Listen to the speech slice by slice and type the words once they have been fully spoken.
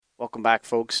Welcome back,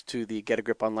 folks, to the Get a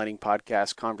Grip on Lighting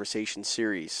podcast conversation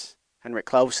series. Henrik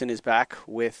Clausen is back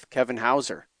with Kevin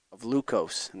Hauser of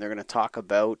Lukos, and they're going to talk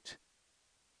about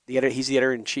he's the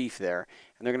editor-in-chief there,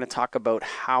 and they're going to talk about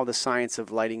how the science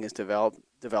of lighting is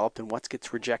developed and what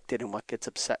gets rejected and what gets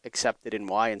accepted and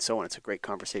why and so on. It's a great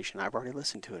conversation. I've already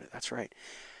listened to it. That's right.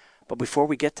 But before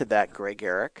we get to that, Greg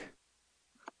Eric,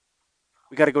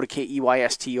 we got to go to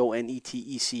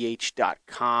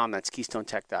KEYSTONETECH.com. That's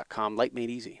KeystoneTech.com. Light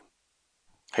made easy.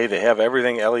 Hey, they have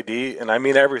everything LED, and I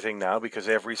mean everything now because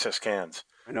they have recessed cans.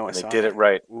 I know, and I they saw did that. it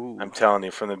right. Ooh. I'm telling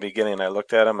you, from the beginning, I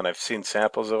looked at them and I've seen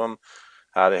samples of them.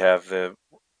 They have the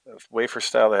wafer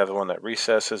style, they have the one that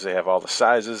recesses, they have all the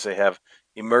sizes, they have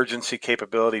emergency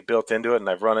capability built into it, and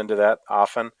I've run into that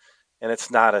often. And it's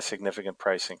not a significant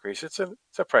price increase. It's a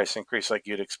price increase like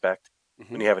you'd expect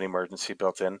when you have an emergency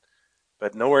built in,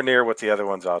 but nowhere near what the other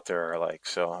ones out there are like.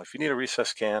 So if you need a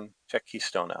recessed can, check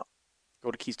Keystone out. Go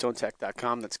to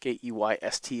KeystoneTech.com. That's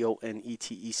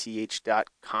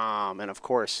KEYSTONETECH.com. And of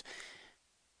course,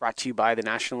 brought to you by the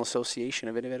National Association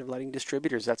of Innovative Lighting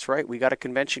Distributors. That's right. We got a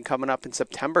convention coming up in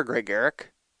September, Greg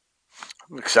Eric.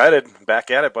 I'm excited. Back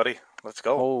at it, buddy. Let's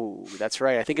go. Oh, that's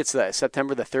right. I think it's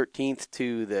September the 13th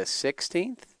to the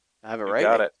 16th. I have it You right.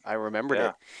 got it. I remembered Yeah.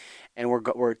 it. And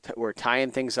we're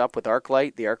tying things up with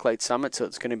ArcLight, the ArcLight Summit. So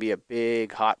it's going to be a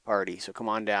big hot party. So come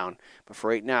on down. But for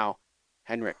right now,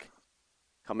 Henrik,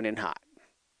 coming in hot.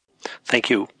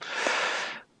 Thank you.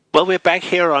 Well, we're back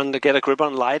here on the Get a Grip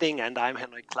on Lighting, and I'm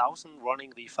Henrik Clausen,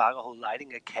 running the Fagerhult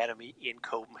Lighting Academy in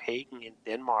Copenhagen in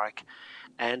Denmark.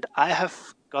 And I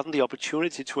have gotten the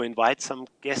opportunity to invite some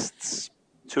guests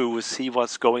to see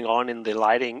what's going on in the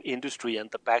lighting industry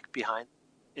and the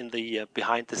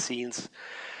behind the scenes.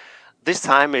 This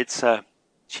time it's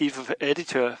Chief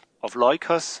Editor of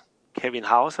Leukos, Kevin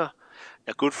Hauser,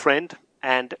 a good friend.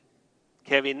 And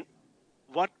Kevin,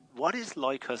 what is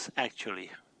Leukos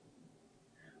actually?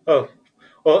 Oh,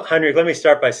 well, Henrik, let me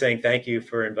start by saying thank you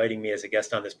for inviting me as a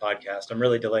guest on this podcast. I'm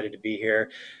really delighted to be here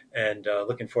and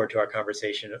looking forward to our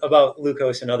conversation about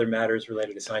Lukos and other matters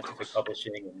related to scientific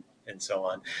publishing and so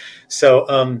on. So,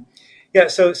 so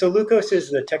Lukos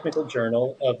is the technical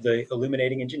journal of the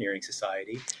Illuminating Engineering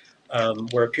Society.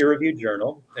 We're a peer-reviewed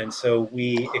journal, and so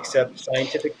we accept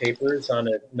scientific papers on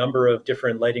a number of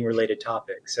different lighting-related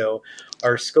topics. So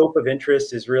our scope of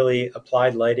interest is really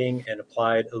applied lighting and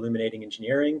applied illuminating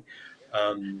engineering.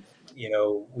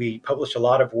 We publish a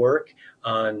lot of work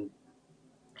on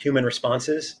human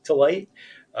responses to light,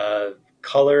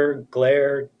 color,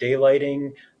 glare,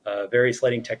 daylighting, various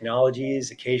lighting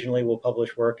technologies. Occasionally, we'll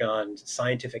publish work on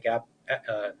scientific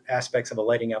aspects of a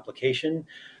lighting application.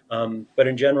 But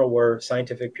in general, we're a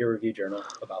scientific peer review journal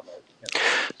about light. Yeah.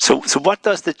 So what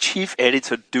does the chief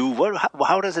editor do?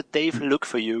 How does a day look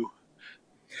for you?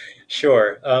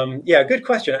 Sure. Good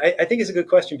question. I think it's a good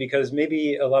question because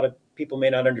maybe a lot of people may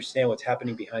not understand what's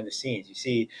happening behind the scenes. You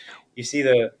see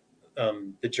the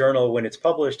journal when it's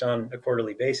published on a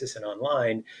quarterly basis and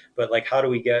online, but like how do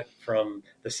we get from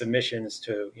the submissions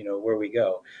to where we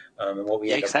go and what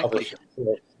we end up publishing?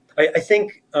 So I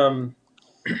think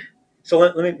so.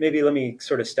 Let me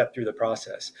sort of step through the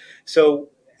process. So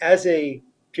as a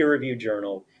peer reviewed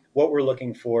journal, what we're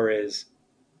looking for is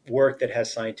work that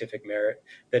has scientific merit,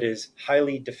 that is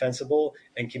highly defensible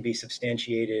and can be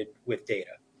substantiated with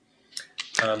data.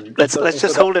 Let's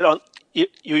just hold it on. You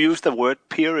use the word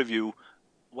peer review.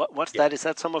 What's that? Is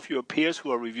that some of your peers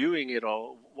who are reviewing it,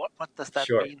 or what does that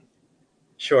mean?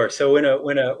 Sure. So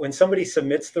when somebody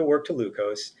submits the work to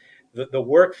Lukos, the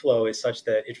workflow is such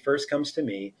that it first comes to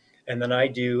me, and then I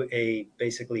do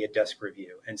basically a desk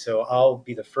review. And so I'll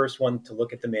be the first one to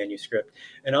look at the manuscript,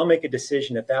 and I'll make a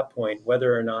decision at that point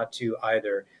whether or not to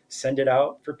either send it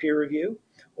out for peer review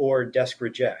or desk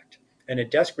reject. And a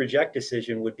desk reject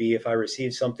decision would be if I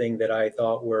received something that I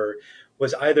thought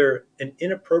was either an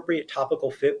inappropriate topical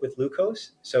fit with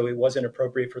Lukos, so it wasn't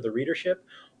appropriate for the readership,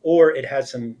 or it had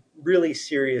some really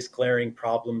serious glaring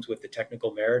problems with the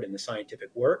technical merit and the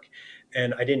scientific work.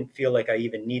 And I didn't feel like I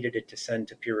even needed it to send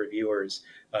to peer reviewers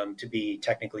to be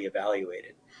technically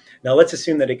evaluated. Now, let's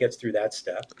assume that it gets through that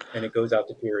step and it goes out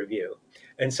to peer review.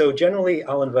 And so generally,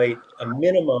 I'll invite a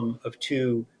minimum of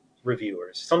 2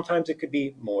 reviewers. Sometimes it could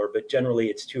be more, but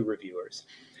generally it's 2 reviewers.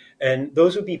 And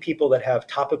those would be people that have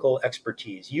topical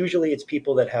expertise. Usually it's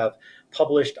people that have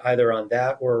published either on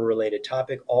that or a related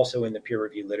topic, also in the peer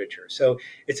review literature. So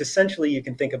it's essentially, you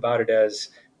can think about it as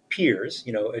peers,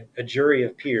 a jury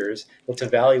of peers that's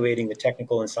evaluating the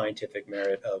technical and scientific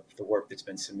merit of the work that's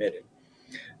been submitted.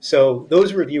 So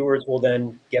those reviewers will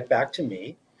then get back to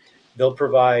me. They'll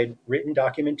provide written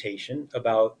documentation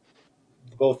about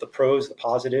both the pros, the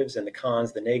positives, and the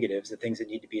cons, the negatives, the things that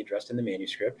need to be addressed in the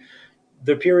manuscript.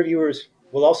 The peer reviewers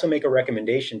will also make a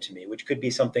recommendation to me, which could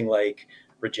be something like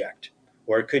reject,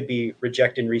 or it could be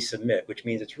reject and resubmit, which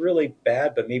means it's really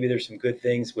bad, but maybe there's some good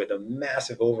things with a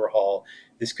massive overhaul.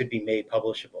 This could be made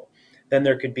publishable. Then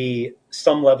there could be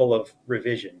some level of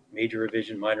revision, major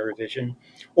revision, minor revision,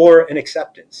 or an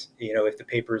acceptance. If the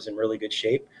paper is in really good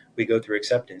shape, we go through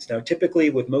acceptance. Now, typically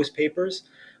with most papers,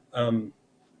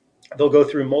 they'll go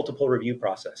through multiple review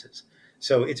processes.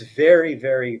 So it's very,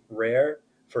 very rare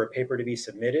for a paper to be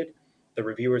submitted, the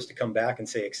reviewers to come back and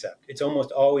say accept. It's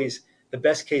almost always the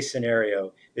best case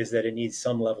scenario is that it needs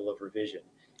some level of revision.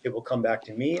 It will come back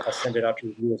to me. I'll send it out to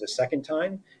reviewers a second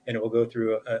time, and it will go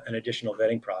through an additional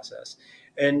vetting process.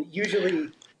 And usually,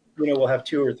 we'll have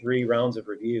 2 or 3 rounds of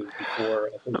review before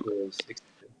a paper is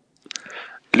accepted.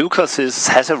 Lucas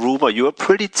has a rumor. You are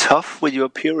pretty tough with your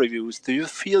peer reviews. Do you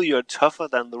feel you're tougher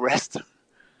than the rest?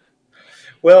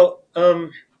 Well,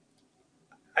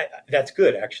 that's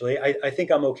good, actually. I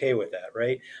think I'm okay with that,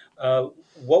 right?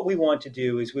 What we want to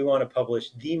do is we want to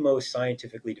publish the most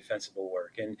scientifically defensible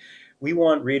work. And we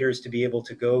want readers to be able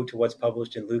to go to what's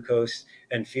published in Lukos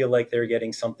and feel like they're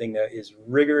getting something that is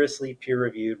rigorously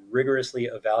peer-reviewed, rigorously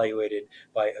evaluated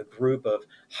by a group of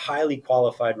highly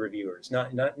qualified reviewers,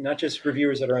 not just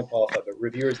reviewers that are unqualified, but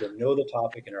reviewers that know the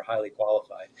topic and are highly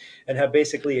qualified and have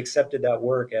basically accepted that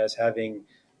work as having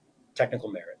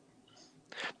technical merit.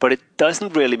 But it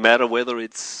doesn't really matter whether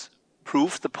it's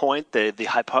proves the point, the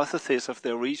hypothesis of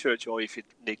their research, or if it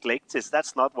neglects it.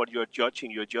 That's not what you're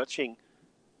judging. You're judging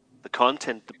the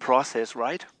content, the process,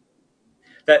 right?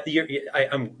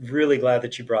 I'm really glad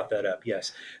that you brought that up.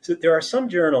 Yes. So there are some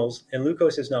journals, and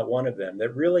Lukos is not one of them,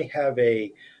 that really have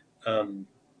a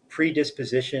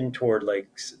predisposition toward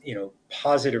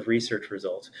positive research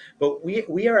results. But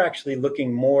we are actually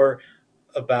looking more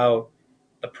about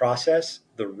the process,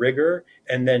 the rigor,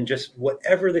 and then just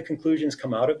whatever the conclusions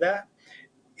come out of that.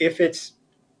 If it's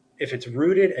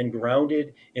rooted and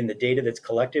grounded in the data that's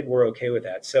collected, we're okay with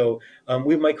that. So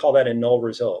we might call that a null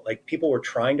result. Like people were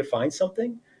trying to find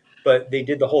something, but they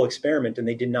did the whole experiment and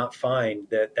they did not find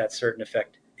that certain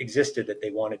effect existed that they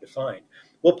wanted to find.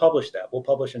 We'll publish that. We'll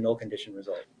publish a null condition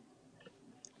result.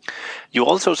 You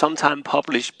also sometimes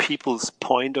publish people's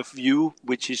point of view,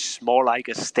 which is more like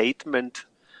a statement.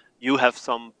 You have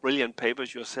some brilliant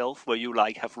papers yourself where you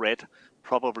have read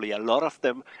probably a lot of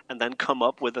them and then come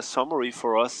up with a summary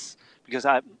for us, because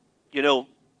I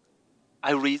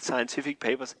read scientific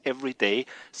papers every day,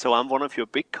 so I'm one of your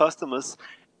big customers,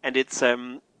 and it's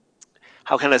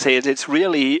how can I say it? It's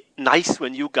really nice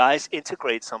when you guys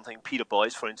integrate something. Peter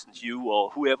Boyce, for instance, you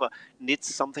or whoever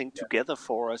knits something together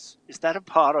for us. Is that a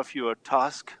part of your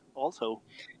task also?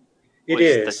 It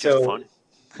is. Just fun?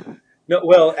 No,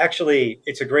 well, actually,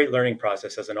 it's a great learning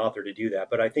process as an author to do that.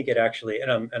 But I think it actually,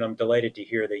 and I'm delighted to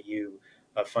hear that you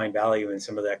find value in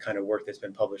some of that kind of work that's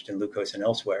been published in Lukos and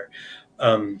elsewhere.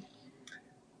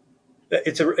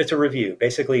 It's a review,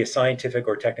 basically a scientific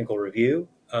or technical review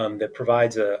that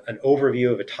provides an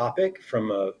overview of a topic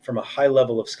from a high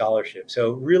level of scholarship.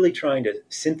 So really trying to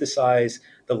synthesize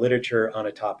the literature on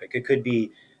a topic. It could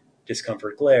be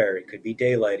discomfort glare, it could be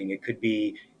daylighting, it could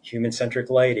be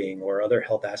human-centric lighting or other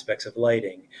health aspects of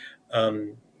lighting.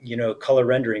 Color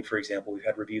rendering, for example, we've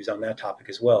had reviews on that topic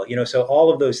as well. So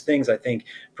all of those things I think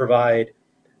provide,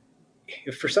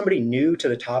 for somebody new to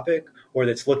the topic or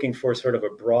that's looking for sort of a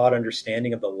broad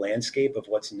understanding of the landscape of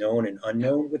what's known and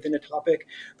unknown within a topic,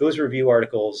 those review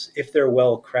articles, if they're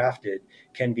well crafted,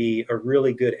 can be a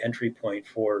really good entry point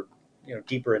for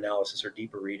deeper analysis or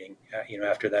deeper reading,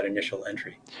 after that initial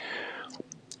entry.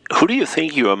 Who do you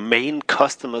think your main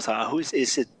customers are? Who is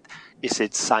it? Is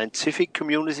it scientific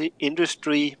community,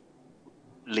 industry,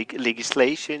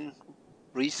 legislation,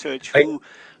 research?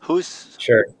 Who's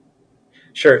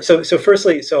Sure. So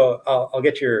firstly, I'll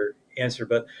get your answer,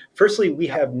 but firstly, we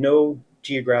have no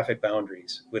geographic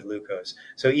boundaries with Lukos.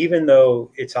 So even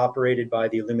though it's operated by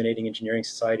the Illuminating Engineering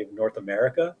Society of North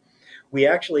America, we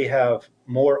actually have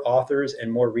more authors and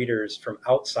more readers from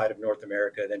outside of North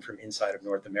America than from inside of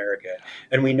North America.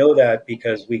 And we know that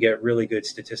because we get really good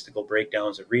statistical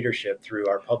breakdowns of readership through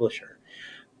our publisher.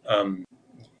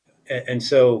 And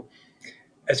so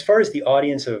as far as the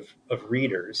audience of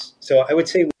readers, so I would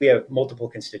say we have multiple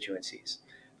constituencies.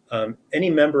 Any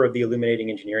member of the Illuminating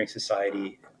Engineering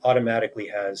Society automatically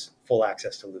has full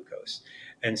access to Lukos.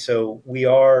 And so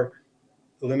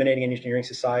Illuminating Engineering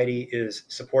Society is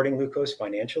supporting Lukos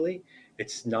financially.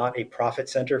 It's not a profit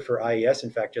center for IES.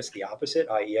 In fact, just the opposite.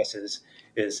 IES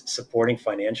is supporting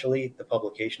financially the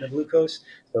publication of Lukos.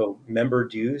 So member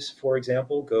dues, for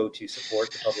example, go to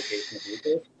support the publication of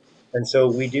Lukos. And so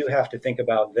we do have to think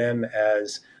about them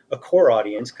as a core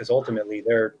audience, because ultimately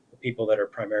they're the people that are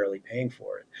primarily paying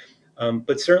for it.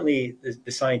 But certainly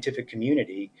the scientific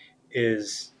community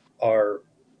is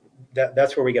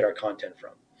that's where we get our content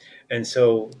from. And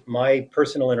so my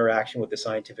personal interaction with the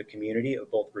scientific community of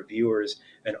both reviewers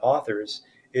and authors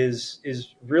is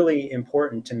really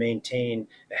important to maintain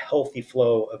a healthy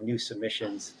flow of new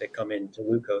submissions that come into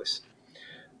Lukos.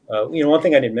 One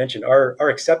thing I didn't mention, our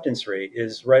acceptance rate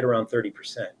is right around 30%.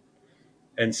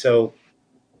 And so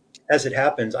as it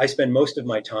happens, I spend most of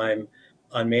my time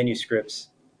on manuscripts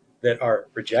that are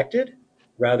rejected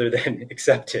rather than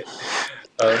accepted,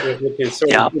 which is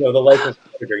sort Yeah. of, the life of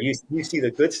an editor. You see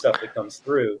the good stuff that comes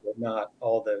through, but not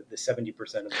all the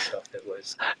 70% of the stuff that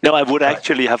was No, I would cut.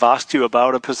 actually have asked you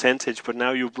about a percentage, but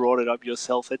now you brought it up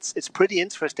yourself. It's pretty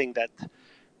interesting that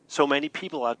so many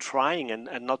people are trying and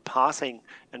not passing,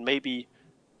 and maybe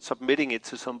submitting it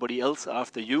to somebody else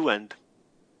after you, and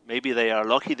maybe they are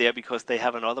lucky there because they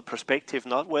have another perspective,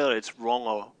 not whether it's wrong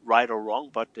or right or wrong,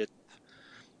 but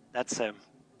that's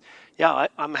yeah,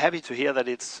 I'm happy to hear that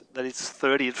it's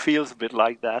 30. It feels a bit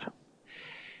like that.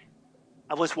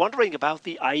 I was wondering about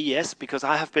the IES because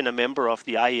I have been a member of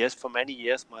the IES for many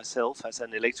years myself as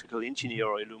an electrical engineer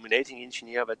or illuminating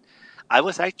engineer, but I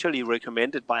was actually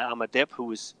recommended by Amadeb,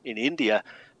 who is in India,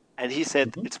 and he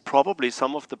said it's probably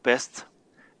some of the best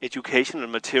educational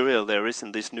material there is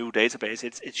in this new database.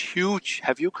 It's huge.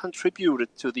 Have you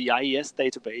contributed to the IES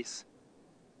database?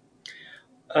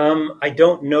 I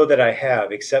don't know that I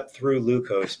have, except through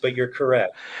Lukos, but you're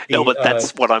correct. No, but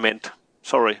that's what I meant.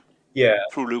 Sorry. Yeah,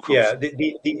 Through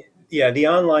Lukos. yeah. The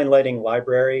online lighting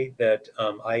library that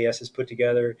IES has put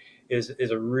together is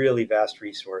a really vast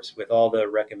resource with all the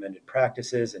recommended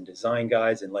practices and design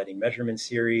guides and lighting measurement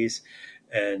series,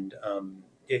 and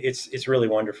it's really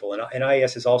wonderful. And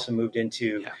IES has also moved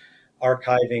into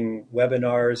archiving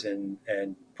webinars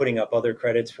and putting up other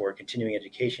credits for continuing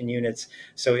education units.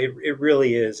 So it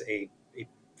really is a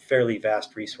fairly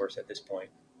vast resource at this point.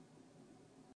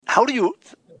 How do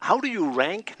you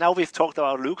rank? Now we've talked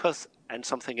about Lukos and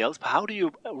something else, but how do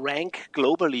you rank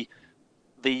globally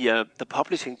the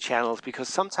publishing channels? Because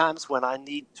sometimes when I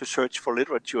need to search for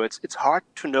literature, it's hard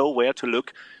to know where to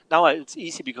look. Now it's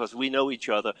easy because we know each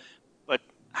other, but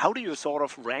how do you sort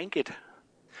of rank it?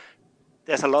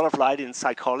 There's a lot of light in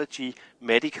psychology,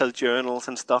 medical journals,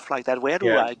 and stuff like that. Where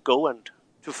do I go and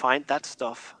to find that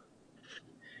stuff?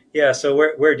 Yeah, so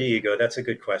where do you go? That's a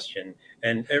good question.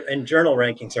 And journal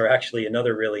rankings are actually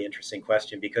another really interesting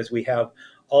question because we have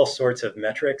all sorts of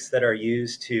metrics that are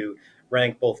used to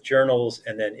rank both journals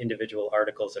and then individual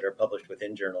articles that are published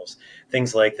within journals.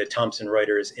 Things like the Thomson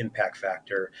Reuters impact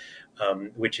factor,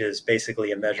 which is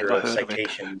basically a measure of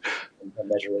citation, a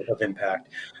measure of impact.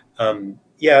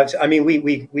 Yeah, I mean,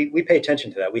 we pay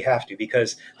attention to that. We have to,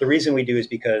 because the reason we do is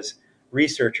because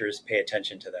researchers pay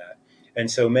attention to that. And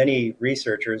so many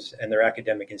researchers and their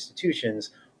academic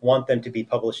institutions want them to be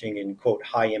publishing in, quote,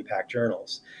 high impact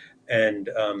journals. And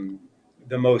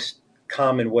the most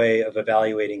common way of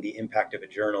evaluating the impact of a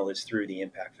journal is through the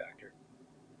impact factor.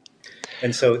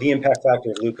 And so the impact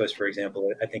factor of Lukos, for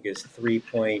example, I think is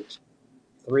 3.3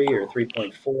 or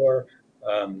 3.4,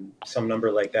 some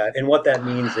number like that. And what that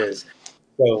means is,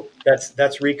 so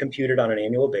that's recomputed on an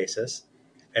annual basis.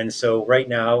 And so right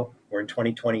now we're in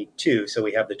 2022, so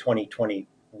we have the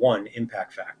 2021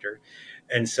 impact factor.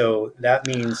 And so that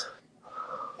means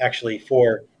actually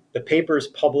for the papers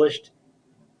published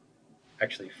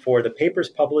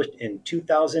in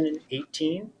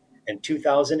 2018 and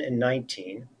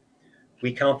 2019,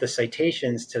 we count the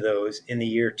citations to those in the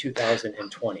year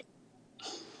 2020.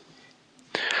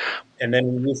 And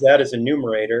then we use that as a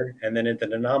numerator, and then in the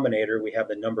denominator, we have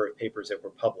the number of papers that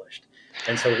were published.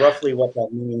 And so roughly what that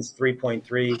means,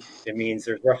 3.3, it means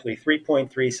there's roughly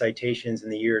 3.3 citations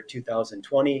in the year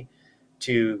 2020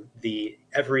 to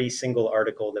every single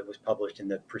article that was published in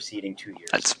the preceding 2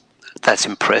 years. That's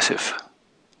impressive.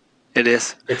 It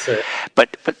is.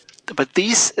 But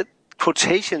these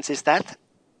quotations, is that,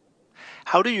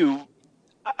 how do you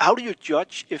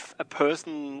judge if a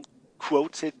person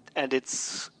quotes it and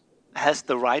has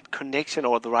the right connection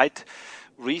or the right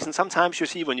reason? Sometimes you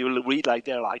see when you read, like,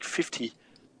 there are like 50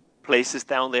 places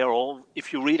down there, or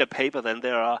if you read a paper, then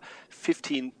there are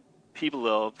 15 people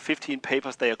or 15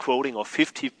 papers they are quoting, or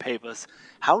 50 papers.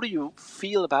 How do you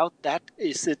feel about that?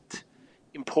 Is it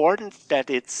important that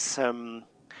it's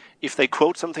if they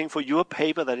quote something for your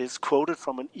paper, that is quoted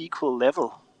from an equal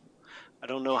level? I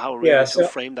don't know how really to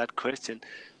frame that question.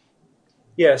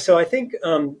 Yeah, so I think,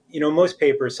 most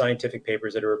papers, scientific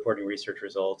papers that are reporting research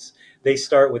results, they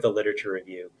start with a literature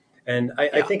review. And I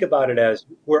Yeah. think about it as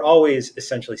we're always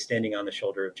essentially standing on the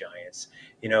shoulder of giants.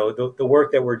 The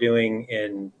work that we're doing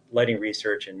in lighting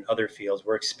research and other fields,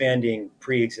 we're expanding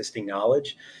pre-existing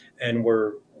knowledge, and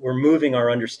we're moving our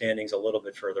understandings a little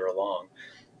bit further along.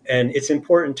 And it's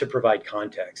important to provide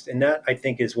context. And that, I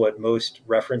think, is what most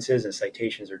references and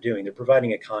citations are doing. They're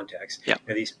providing a context. Yeah.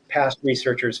 These past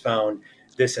researchers found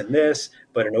this and this,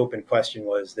 but an open question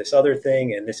was this other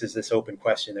thing, and this is this open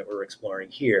question that we're exploring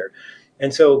here.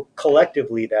 And so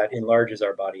collectively, that enlarges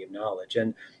our body of knowledge.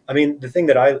 And I mean, the thing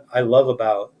that I love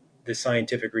about the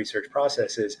scientific research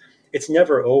process is it's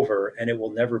never over, and it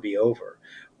will never be over.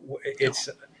 It's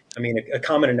I mean, a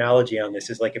common analogy on this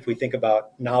is like if we think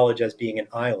about knowledge as being an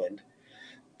island,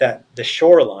 that the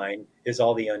shoreline is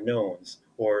all the unknowns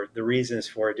or the reasons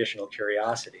for additional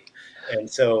curiosity. And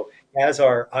so as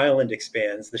our island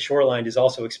expands, the shoreline is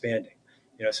also expanding.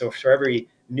 So for every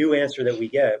new answer that we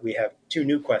get, we have two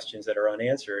new questions that are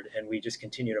unanswered, and we just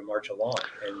continue to march along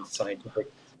in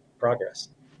scientific progress.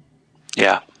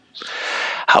 Yeah.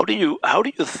 How do you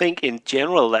think in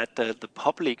general that the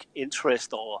public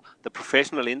interest or the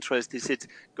professional interest, is it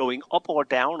going up or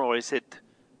down, or is it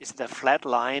a flat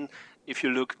line? If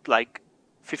you look like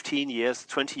 15 years,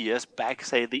 20 years back,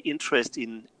 say the interest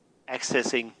in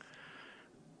accessing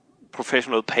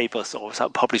professional papers or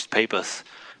some published papers.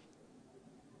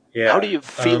 Yeah. How do you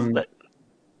feel that?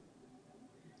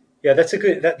 Yeah, that's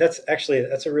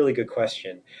a really good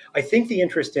question. I think the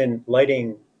interest in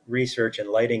lighting research and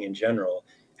lighting in general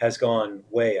has gone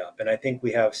way up, and I think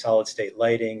we have solid state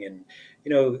lighting, and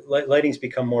lighting's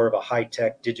become more of a high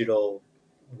tech digital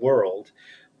world,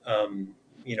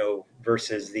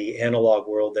 versus the analog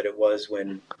world that it was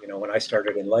when I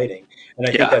started in lighting, and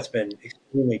I think that's been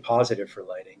extremely positive for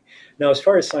lighting. Now, as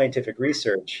far as scientific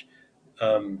research,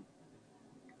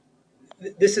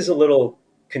 this is a little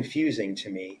confusing to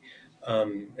me,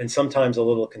 and sometimes a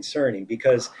little concerning,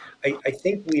 because I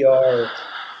think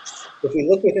if we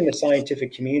look within the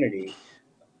scientific community,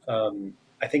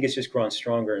 I think it's just grown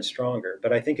stronger and stronger.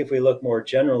 But I think if we look more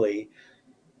generally,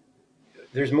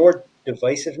 there's more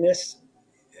divisiveness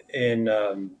in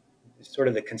sort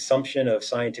of the consumption of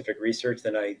scientific research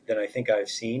than I think I've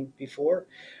seen before.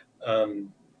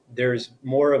 There's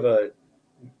more of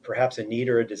perhaps a need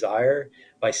or a desire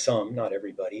by some, not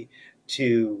everybody,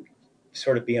 to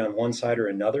sort of be on one side or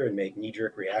another and make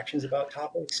knee-jerk reactions about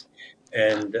topics.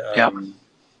 And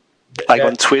like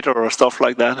on Twitter or stuff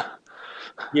like that.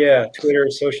 Yeah, Twitter,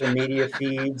 social media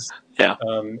feeds. Yeah.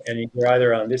 And you're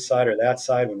either on this side or that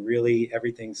side when really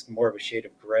everything's more of a shade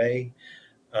of gray.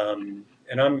 And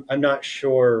I'm not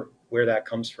sure where that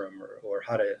comes from or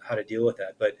how to deal with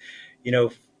that. But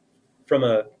from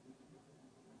a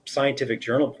scientific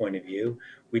journal point of view,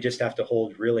 we just have to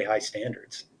hold really high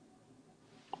standards.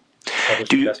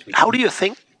 How do you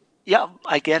think? Yeah,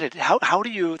 I get it. How do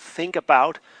you think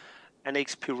about an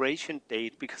expiration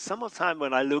date? Because some of the time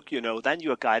when I look, then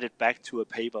you are guided back to a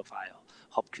paper file,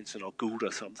 Hopkinson or Good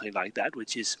or something like that,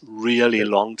 which is really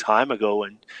long time ago.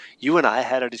 And you and I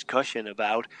had a discussion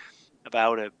about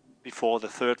before the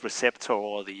third receptor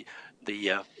or the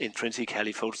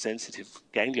intrinsically photosensitive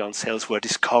ganglion cells were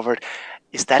discovered.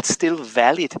 Is that still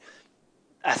valid?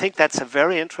 I think that's a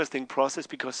very interesting process,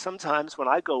 because sometimes when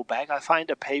I go back, I find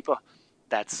a paper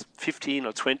that's 15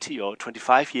 or 20 or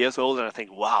 25 years old, and I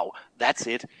think, wow, that's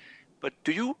it. But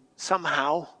do you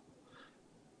somehow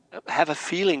have a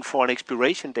feeling for an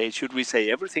expiration date? Should we say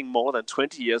everything more than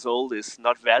 20 years old is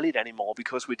not valid anymore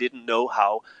because we didn't know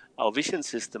how our vision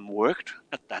system worked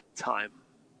at that time?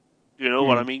 Do you know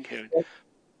what I mean, Kevin?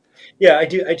 Yeah, I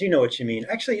do know what you mean.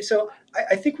 Actually, so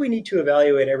I think we need to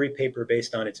evaluate every paper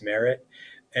based on its merit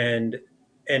and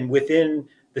within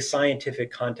the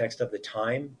scientific context of the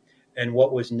time and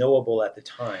what was knowable at the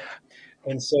time.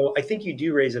 And so I think you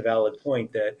do raise a valid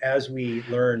point that as we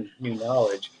learn new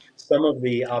knowledge, some of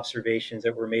the observations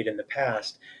that were made in the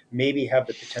past maybe have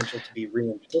the potential to be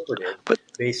reinterpreted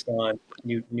based on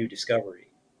new discovery.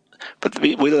 But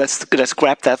let's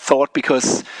grab that thought,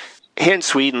 because here in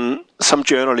Sweden, some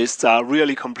journalists are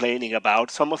really complaining about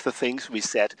some of the things we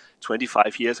said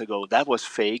 25 years ago. That was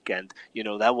fake, and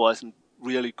that wasn't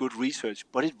really good research.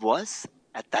 But it was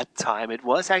at that time. It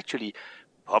was actually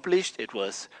published. It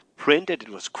was printed. It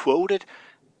was quoted.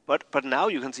 But now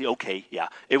you can see, okay, yeah,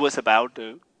 it was about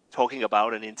talking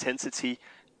about an intensity,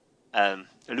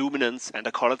 luminance, and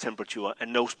a color temperature,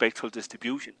 and no spectral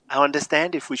distribution. I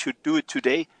understand if we should do it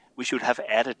today, we should have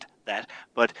added that.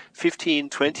 But 15,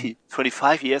 20,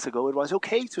 25 years ago, it was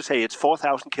okay to say it's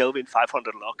 4,000 Kelvin,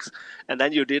 500 lux. And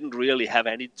then you didn't really have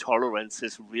any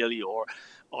tolerances really or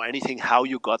anything how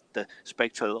you got the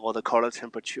spectral or the color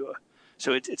temperature.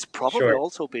 So it's probably Sure.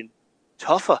 also been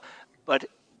tougher. But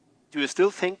do you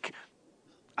still think,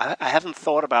 I haven't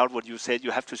thought about what you said,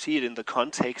 you have to see it in the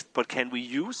context, but can we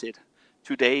use it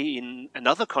today in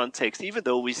another context, even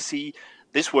though we see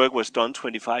this work was done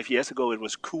 25 years ago, it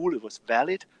was cool, it was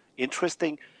valid,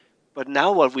 interesting, but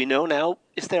now what we know now,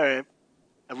 is there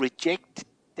a reject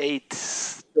date?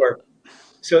 Sure.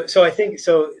 So I think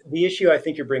so. The issue I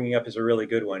think you're bringing up is a really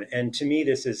good one, and to me,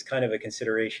 this is kind of a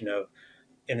consideration of,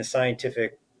 in the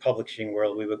scientific publishing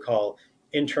world, we would call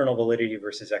internal validity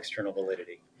versus external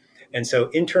validity. And so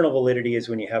internal validity is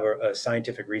when you have a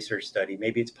scientific research study,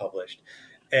 maybe it's published,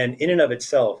 and in and of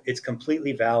itself, it's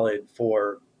completely valid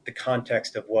for the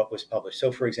context of what was published.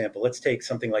 So, for example, let's take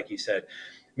something like you said.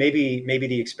 Maybe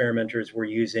the experimenters were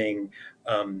using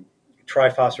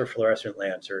triphosphorfluorescent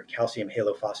lamps or calcium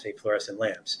halophosphate fluorescent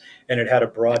lamps, and it had a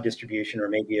broad distribution or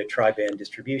maybe a tri-band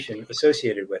distribution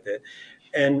associated with it.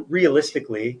 And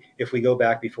realistically, if we go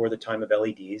back before the time of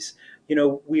LEDs,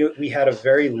 we had a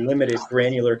very limited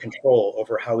granular control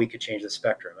over how we could change the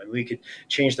spectrum. And we could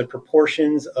change the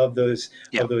proportions of those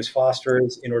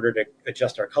phosphors in order to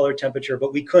adjust our color temperature,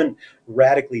 but we couldn't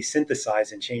radically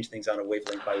synthesize and change things on a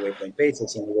wavelength by wavelength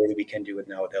basis in the way that we can do it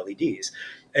now with LEDs.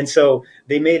 And so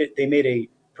they made a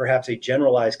perhaps a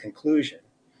generalized conclusion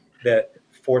that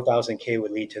 4,000K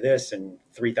would lead to this and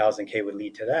 3,000K would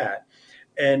lead to that.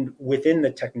 And within the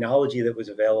technology that was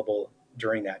available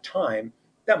during that time,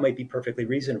 that might be perfectly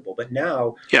reasonable. But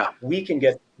now we can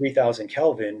get 3,000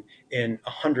 Kelvin in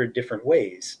 100 different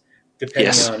ways,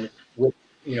 depending on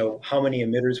how many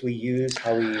emitters we use,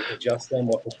 how we adjust them,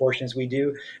 what proportions we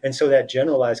do. And so that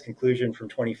generalized conclusion from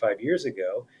 25 years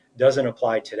ago doesn't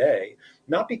apply today,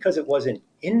 not because it wasn't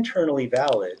internally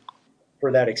valid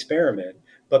for that experiment,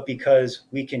 but because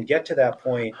we can get to that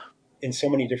point in so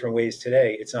many different ways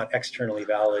today, it's not externally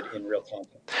valid in real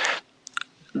context.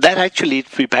 That actually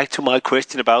leads me back to my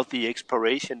question about the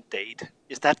expiration date.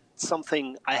 Is that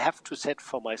something I have to set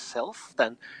for myself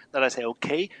then? That I say,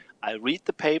 okay, I read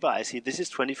the paper, I see this is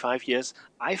 25 years.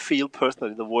 I feel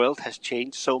personally the world has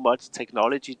changed so much,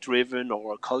 technology driven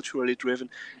or culturally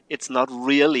driven. It's not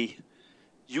really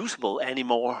usable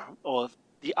anymore. Or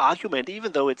the argument,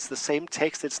 even though it's the same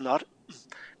text, it's not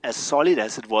as solid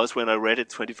as it was when I read it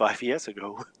 25 years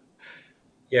ago.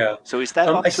 Yeah. So is that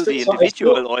up to the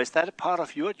individual, or is that a part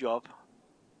of your job?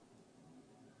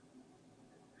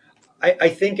 I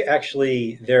think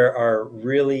actually there are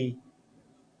really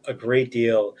a great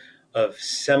deal of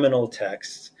seminal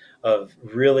texts of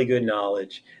really good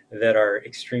knowledge that are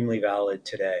extremely valid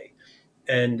today.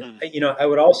 And, I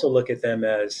would also look at them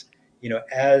as,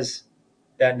 as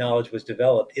that knowledge was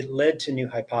developed, it led to new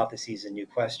hypotheses and new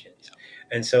questions.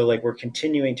 And so we're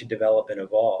continuing to develop and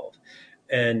evolve.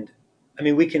 And I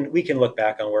mean, we can look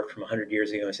back on work from 100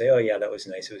 years ago and say, oh yeah, that was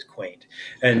nice. It was quaint.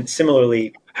 And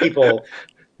similarly, people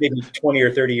maybe 20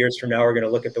 or 30 years from now are going to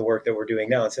look at the work that we're doing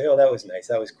now and say, oh, that was nice.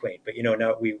 That was quaint. But,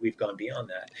 now we've gone beyond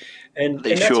that. And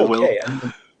that's sure okay.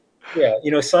 Will. I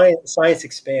mean, science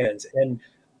expands, and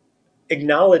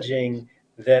acknowledging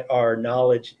that our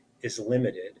knowledge is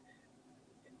limited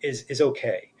is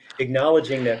okay.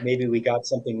 Acknowledging that maybe we got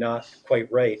something not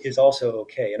quite right is also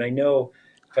okay. And I know,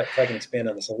 if I can expand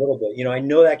on this a little bit, I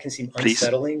know that can seem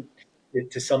unsettling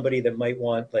to somebody that might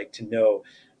want to know,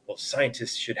 well,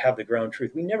 scientists should have the ground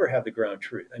truth. We never have the ground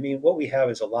truth. I mean, what we have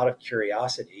is a lot of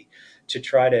curiosity to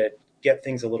try to get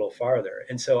things a little farther.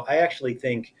 And so I actually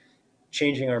think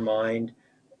changing our mind,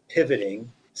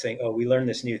 pivoting, saying, oh, we learned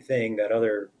this new thing, that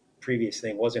other previous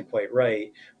thing wasn't quite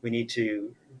right. We need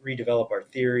to redevelop our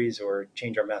theories or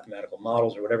change our mathematical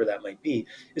models or whatever that might be,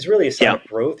 is really a sign of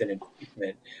growth and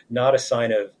improvement, not a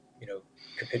sign of,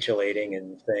 capitulating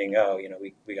and saying, oh,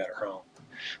 we got it wrong.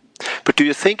 But do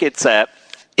you think it's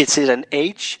an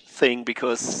age thing?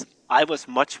 Because I was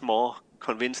much more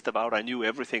convinced I knew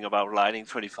everything about lighting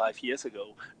 25 years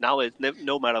ago. Now,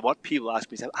 no matter what people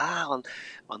ask me, say, on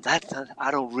that,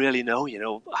 I don't really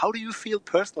know. How do you feel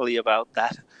personally about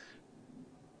that?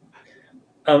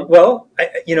 Well,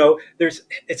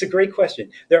 it's a great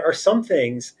question. There are some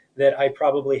things that I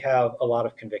probably have a lot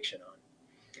of conviction on.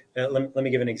 Let me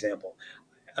give an example.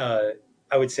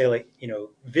 I would say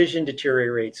vision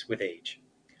deteriorates with age.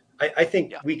 I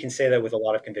think we can say that with a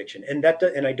lot of conviction. And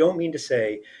I don't mean to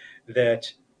say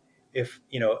that if,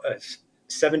 a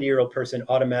 70-year-old person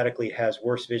automatically has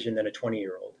worse vision than a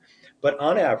 20-year-old. But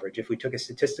on average, if we took a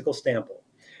statistical sample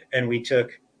and we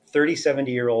took 30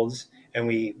 70-year-olds and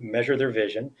we measured their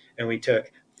vision, and we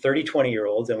took 30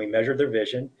 20-year-olds and we measured their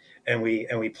vision, and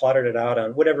we plotted it out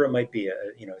on whatever it might be, a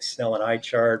Snellen eye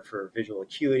chart for visual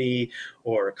acuity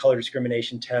or a color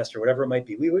discrimination test or whatever it might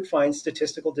be, we would find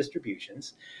statistical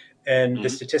distributions. And the Mm-hmm.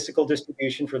 statistical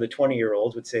distribution for the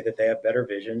 20-year-olds would say that they have better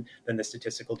vision than the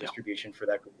statistical Yeah. distribution for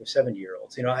that group of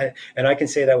 70-year-olds. And I can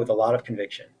say that with a lot of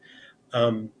conviction.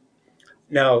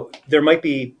 Now, there might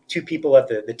be two people at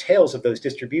the tails of those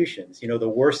distributions. The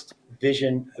worst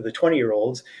vision of the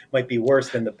 20-year-olds might be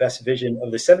worse than the best vision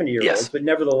of the 70-year-olds, Yes. but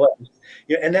nevertheless,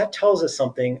 and that tells us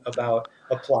something about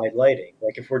applied lighting.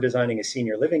 Like if we're designing a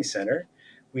senior living center,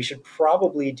 we should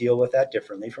probably deal with that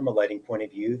differently from a lighting point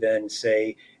of view than,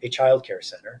 say, a childcare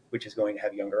center, which is going to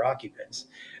have younger occupants.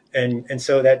 And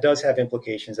so that does have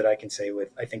implications that I can say with,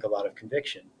 I think, a lot of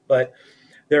conviction. But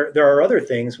there are other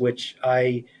things which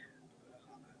I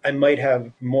might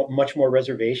have much more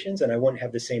reservations, and I wouldn't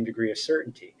have the same degree of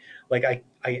certainty. Like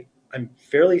I'm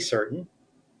fairly certain,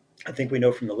 I think we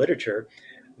know from the literature,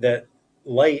 that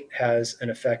light has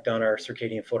an effect on our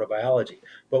circadian photobiology.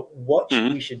 But what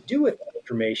Mm-hmm. we should do with that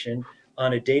information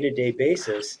on a day-to-day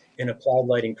basis in applied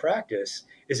lighting practice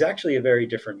is actually a very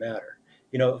different matter.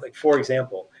 Like for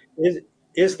example,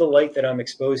 is the light that I'm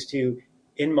exposed to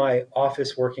in my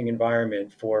office working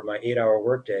environment for my 8-hour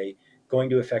workday going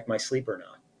to affect my sleep or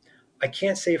not? I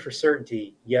can't say for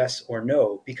certainty yes or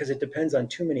no because it depends on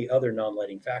too many other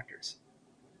non-lighting factors.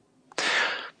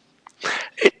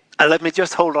 Let me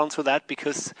just hold on to that,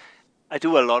 because I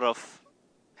do a lot of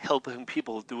helping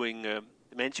people doing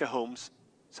dementia homes,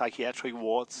 psychiatric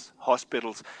wards,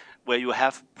 hospitals, where you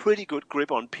have pretty good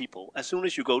grip on people. As soon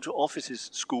as you go to offices,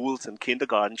 schools, and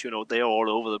kindergartens, they're all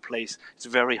over the place. It's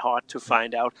very hard to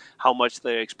find out how much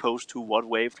they're exposed to, what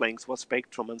wavelengths, what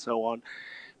spectrum, and so on.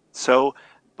 So,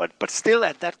 but still,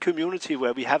 at that community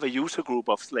where we have a user group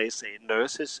of, let's say,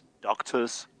 nurses,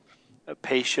 doctors,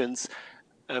 patients,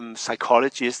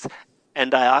 psychologists,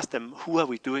 and I ask them, who are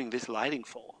we doing this lighting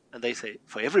for? And they say,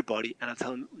 for everybody. And I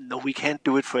tell them, no, we can't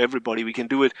do it for everybody. We can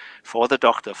do it for the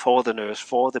doctor, for the nurse,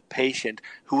 for the patient.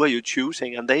 Who are you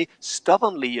choosing? And they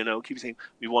stubbornly, keep saying,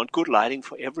 we want good lighting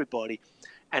for everybody.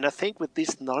 And I think with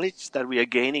this knowledge that we are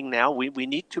gaining now, we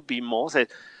need to be more said,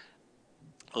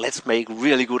 let's make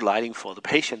really good lighting for the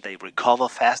patient. They recover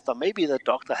faster. Maybe the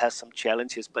doctor has some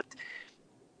challenges, but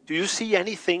do you see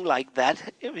anything like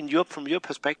that from your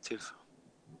perspective?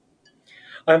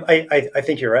 I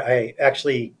think you're right. I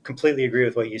actually completely agree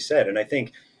with what you said. And I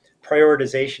think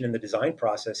prioritization in the design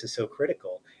process is so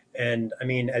critical. And I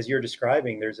mean, as you're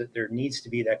describing, there needs to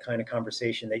be that kind of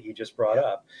conversation that you just brought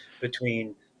up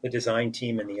between the design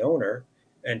team and the owner,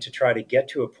 and to try to get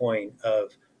to a point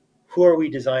of who are we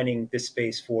designing this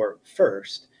space for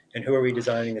first, and who are we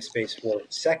designing the space for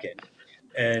second.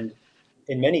 And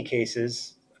in many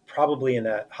cases, probably in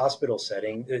that hospital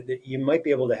setting, you might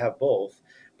be able to have both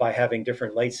by having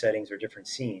different light settings or different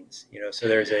scenes. So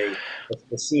there's a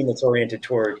scene that's oriented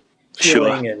toward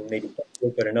healing Sure. and maybe,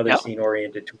 but another Yeah. scene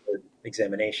oriented toward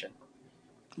examination.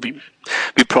 We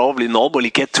probably normally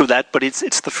get to that, but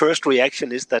it's the first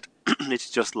reaction is that it's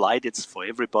just light, it's for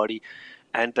everybody,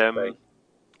 and Right.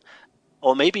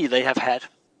 or maybe they have had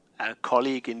a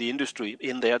colleague in the industry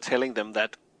in there telling them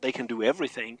that they can do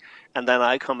everything, and then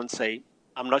I come and say,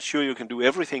 I'm not sure you can do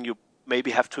everything. You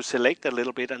maybe have to select a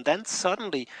little bit, and then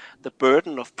suddenly the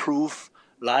burden of proof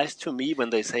lies to me when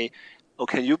they say, oh,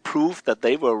 can you prove that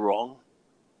they were wrong?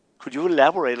 Could you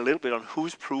elaborate a little bit on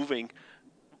who's proving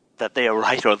that they are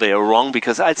right or they are wrong?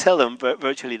 Because I tell them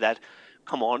virtually that,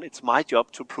 come on, it's my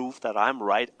job to prove that I'm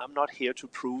right. I'm not here to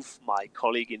prove my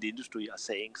colleague in the industry are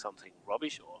saying something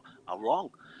rubbish or are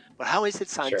wrong. But how is it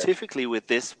scientifically with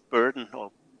this burden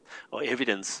or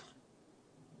evidence?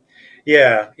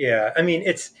 Yeah. I mean,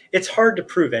 it's hard to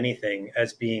prove anything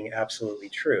as being absolutely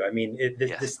true. I mean,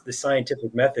 the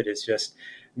scientific method is just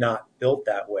not built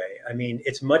that way. I mean,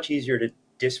 it's much easier to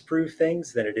disprove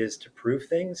things than it is to prove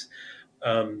things.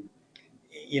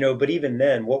 But even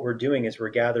then, what we're doing is we're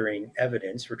gathering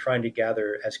evidence. We're trying to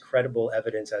gather as credible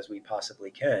evidence as we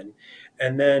possibly can.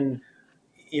 And then,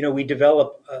 we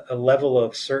develop a level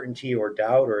of certainty or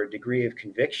doubt or a degree of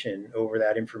conviction over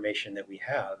that information that we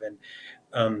have. And,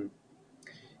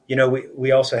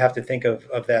 we also have to think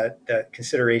of that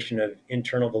consideration of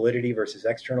internal validity versus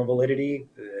external validity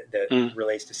that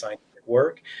relates to scientific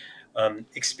work.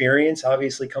 Experience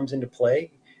obviously comes into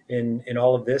play in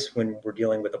all of this when we're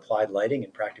dealing with applied lighting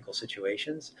in practical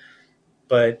situations.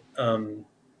 But and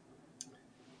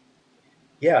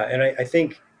I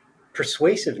think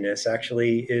persuasiveness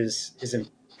actually is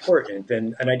important,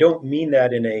 and I don't mean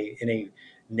that in a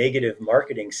negative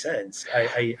marketing sense.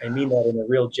 I mean that in a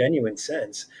real genuine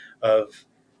sense of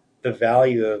the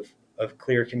value of of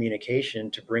clear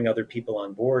communication to bring other people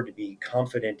on board to be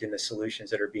confident in the solutions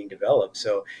that are being developed.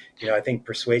 So, I think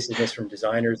persuasiveness from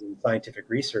designers and scientific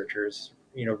researchers,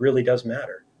 really does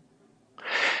matter.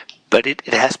 But it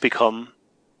has become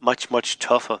much, much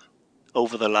tougher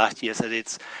over the last years. And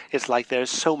it's like there's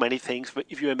so many things.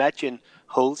 If you imagine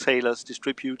wholesalers,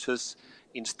 distributors,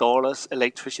 installers,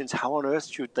 electricians, how on earth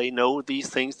should they know these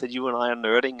things that you and I are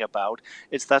nerding about?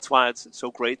 That's why it's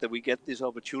so great that we get this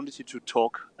opportunity to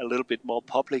talk a little bit more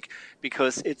public,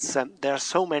 because there are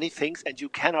so many things and you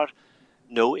cannot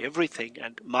know everything.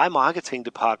 And my marketing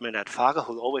department at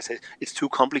Fagerhult always says it's too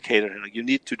complicated and you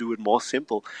need to do it more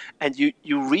simple. And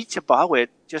you reach a bar where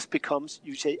it just becomes,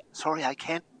 you say, sorry, I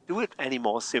can't do it any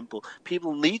more simple.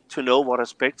 People need to know what a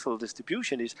spectral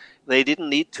distribution is. They didn't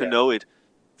need to know it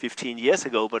 15 years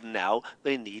ago, but now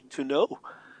they need to know.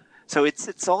 So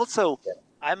it's also,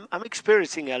 I'm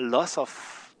experiencing a loss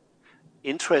of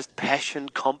interest, passion,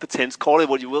 competence, call it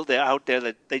what you will. They're out there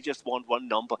that they just want one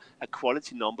number, a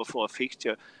quality number for a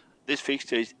fixture. This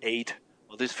fixture is 8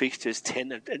 or this fixture is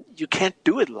 10, and you can't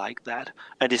do it like that,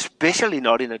 and especially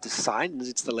not in a design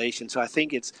installation. So I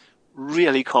think it's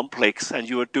really complex, and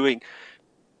you are doing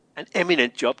an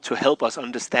eminent job to help us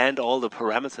understand all the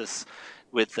parameters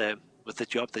with the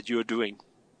job that you're doing.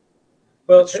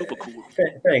 Well, That's super cool.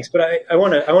 Thanks, but I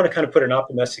want to kind of put an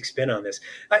optimistic spin on this.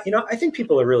 I think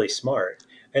people are really smart,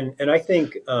 and I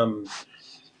think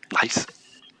Nice.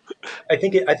 I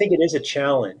think it is a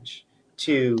challenge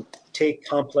to take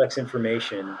complex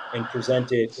information and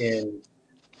present it in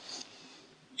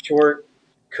short,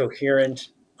 coherent,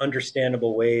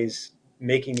 understandable ways,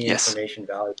 making the information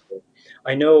valuable.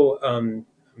 I know,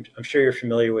 I'm sure you're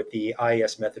familiar with the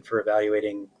IES method for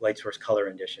evaluating light source color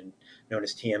rendition, known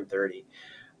as TM30.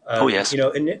 Oh, yes.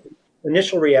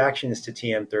 Initial reactions to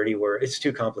TM30 were it's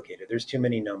too complicated. There's too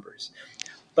many numbers.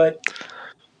 But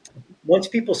once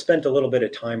people spent a little bit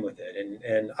of time with it,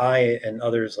 and I and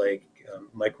others like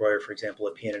Mike Royer, for example,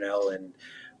 at P&L, and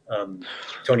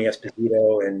Tony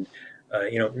Esposito, and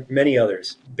many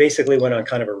others, basically went on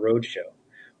kind of a roadshow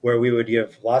where we would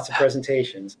give lots of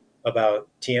presentations about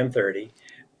TM30,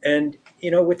 and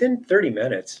within 30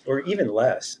 minutes or even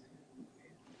less,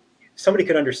 somebody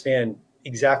could understand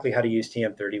exactly how to use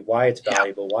TM30, why it's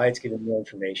valuable, why it's giving more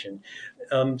information.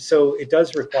 So it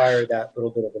does require that little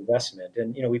bit of investment.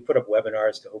 And, we put up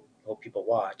webinars to hope people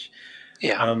watch.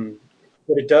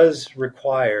 But it does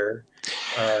require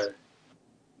some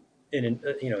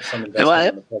investment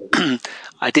on the part of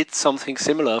I did something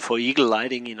similar for Eagle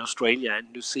Lighting in Australia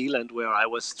and New Zealand, where I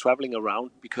was traveling around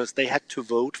because they had to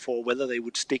vote for whether they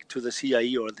would stick to the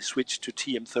CIE or the switch to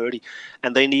TM30,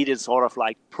 and they needed sort of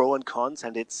like pro and cons.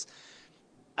 And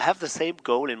I have the same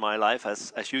goal in my life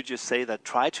as you just say, that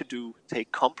try to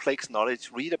take complex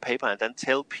knowledge, read a paper, and then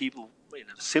tell people in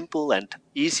a simple and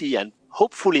easy and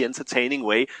hopefully entertaining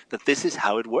way that this is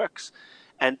how it works.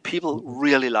 And people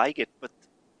really like it, but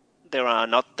there are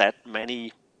not that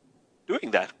many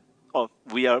doing that.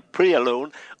 We are pretty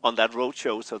alone on that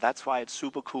roadshow, so that's why it's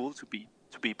super cool to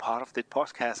be part of the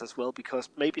podcast as well, because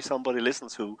maybe somebody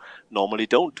listens who normally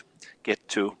don't get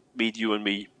to meet you and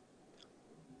me.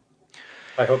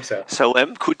 I hope so. So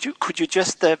could you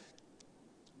just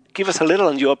give us a little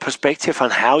on your perspective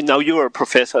on how, now you're a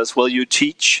professor as well, you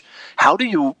teach, how do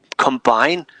you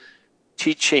combine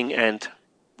teaching and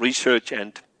research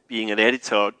and being an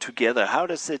editor together? How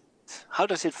does it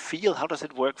feel? How does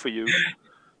it work for you?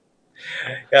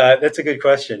 That's a good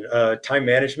question. Time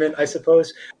management, I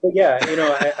suppose. But yeah,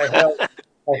 I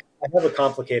have a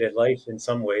complicated life in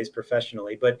some ways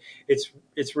professionally, but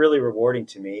it's really rewarding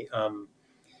to me.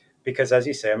 Because, as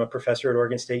you say, I'm a professor at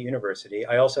Oregon State University.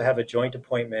 I also have a joint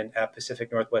appointment at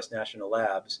Pacific Northwest National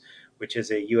Labs, which is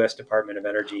a U.S. Department of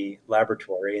Energy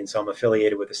laboratory, and so I'm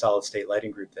affiliated with the Solid State Lighting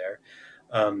Group there.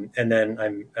 And then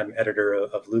I'm editor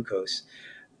of Lukos.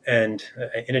 And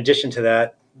in addition to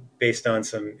that, based on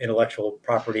some intellectual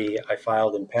property I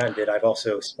filed and patented, I've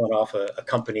also spun off a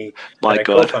company that I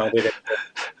co-founded,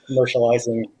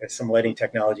 commercializing some lighting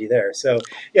technology there. So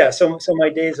yeah, so my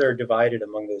days are divided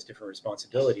among those different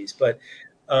responsibilities, but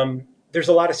there's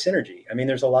a lot of synergy. I mean,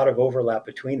 there's a lot of overlap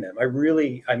between them.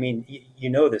 You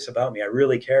know this about me. I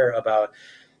really care about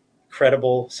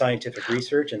credible scientific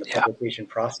research and the publication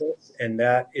process, and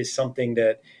that is something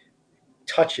that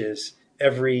touches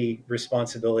every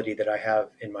responsibility that I have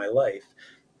in my life.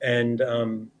 And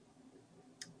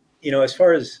as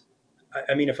far as,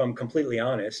 if I'm completely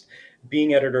honest,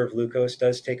 being editor of Lukos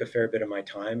does take a fair bit of my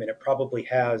time, and it probably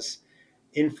has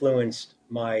influenced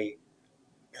my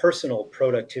personal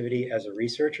productivity as a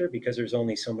researcher because there's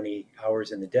only so many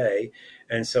hours in the day.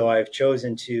 And so I've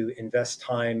chosen to invest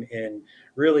time in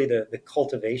really the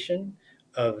cultivation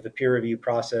of the peer review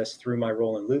process through my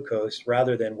role in Lukos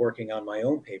rather than working on my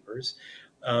own papers.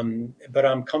 But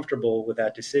I'm comfortable with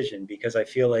that decision because I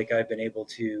feel like I've been able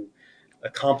to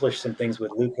accomplish some things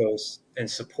with Lukos and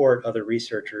support other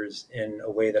researchers in a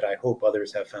way that I hope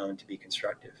others have found to be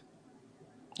constructive.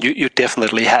 You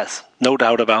definitely has, no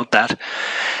doubt about that.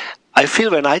 I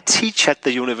feel when I teach at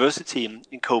the university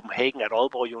in Copenhagen, at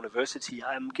Aalborg University,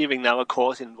 I'm giving now a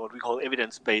course in what we call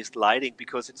evidence-based lighting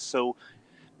because it's so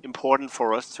important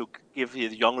for us to give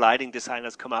the young lighting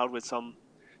designers come out with some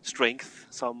strength,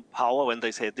 some power when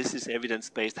they say this is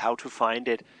evidence-based, how to find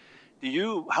it.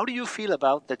 How do you feel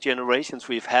about the generations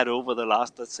we've had over the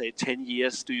last, let's say, 10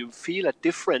 years? Do you feel a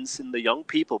difference in the young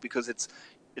people? Because it's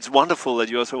wonderful that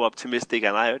you're so optimistic,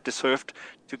 and I deserved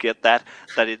to get that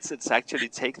it's actually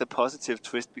take the positive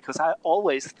twist, because I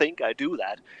always think I do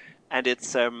that, and it's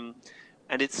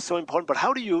so important. But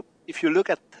how do you, if you look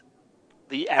at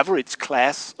the average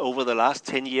class over the last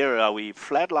 10 years, are we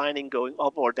flatlining, going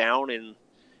up or down in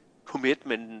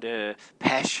commitment,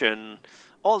 passion,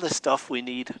 all the stuff we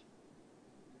need?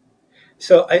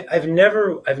 So I've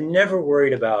never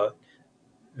worried about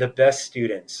the best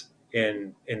students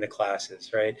in the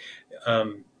classes, right?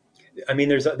 I mean,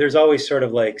 there's always sort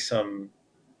of like some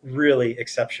really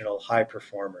exceptional high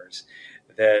performers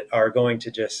that are going to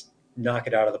just knock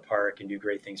it out of the park and do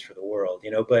great things for the world,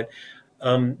 you know. But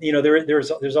you know,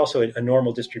 there's also a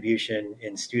normal distribution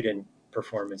in student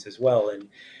performance as well, and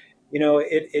you know,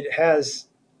 it has.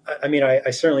 I mean, I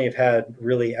certainly have had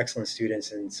really excellent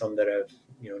students and some that have,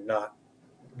 you know, not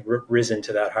risen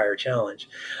to that higher challenge.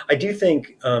 I do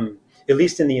think, at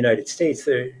least in the United States,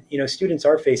 you know, students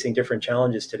are facing different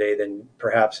challenges today than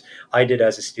perhaps I did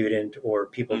as a student or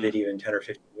people did even 10 or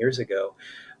 15 years ago.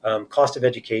 Cost of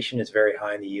education is very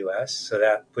high in the U.S., so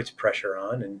that puts pressure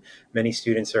on, and many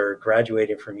students are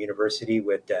graduating from university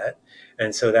with debt,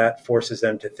 and so that forces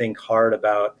them to think hard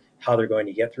about how they're going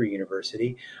to get through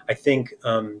university. I think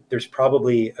there's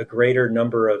probably a greater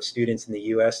number of students in the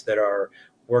U.S. that are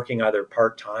working either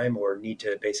part-time or need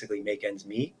to basically make ends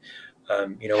meet.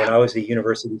 You know, when I was a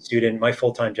university student, my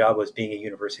full-time job was being a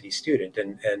university student.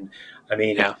 And I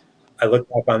mean, I look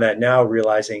back on that now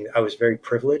realizing I was very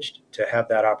privileged to have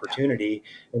that opportunity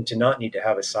and to not need to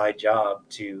have a side job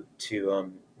to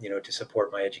you know, to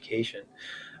support my education.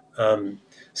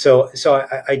 So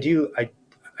I do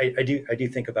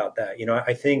think about that. You know,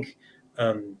 I think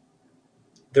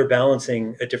they're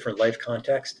balancing a different life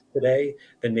context today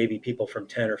than maybe people from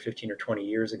 10 or 15 or 20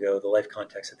 years ago, the life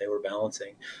context that they were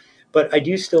balancing. But I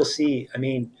do still see, I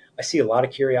mean, I see a lot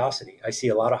of curiosity. I see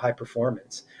a lot of high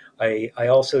performance. I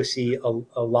also see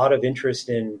a lot of interest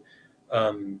in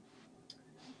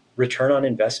return on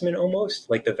investment, almost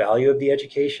like the value of the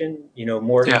education, you know,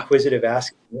 more inquisitive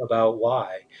asking about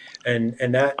why.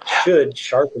 And that should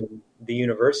sharpen the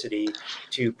university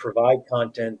to provide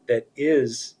content that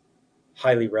is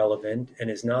highly relevant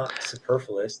and is not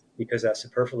superfluous, because that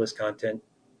superfluous content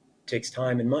takes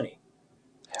time and money.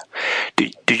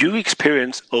 Do you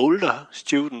experience older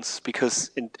students?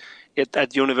 Because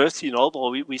at university in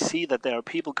Aalborg, we see that there are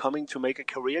people coming to make a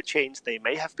career change. They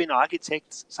may have been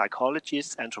architects,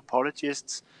 psychologists,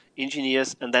 anthropologists,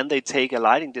 engineers, and then they take a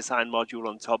lighting design module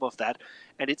on top of that.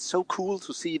 And it's so cool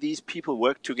to see these people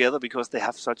work together because they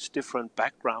have such different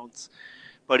backgrounds.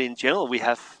 But in general, we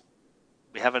have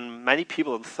many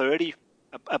people in 30,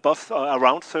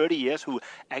 around 30 years who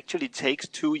actually takes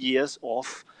 2 years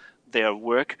off their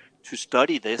work to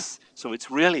study this. So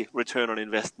it's really return on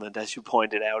investment, as you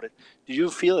pointed out. Do you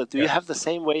feel it? Do you have the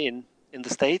same way in the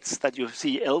States, that you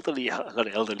see adult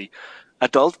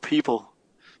people?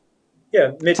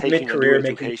 Yeah, mid-career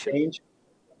making change.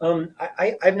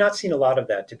 I've not seen a lot of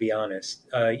that, to be honest.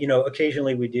 You know,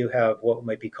 occasionally we do have what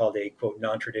might be called a quote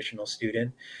non-traditional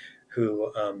student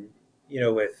who, you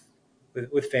know, with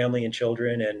family and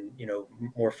children, and you know,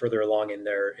 more further along in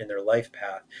their life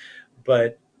path.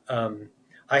 But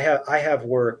I have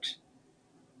worked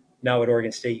now at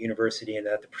Oregon State University, and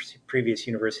at the previous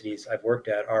universities I've worked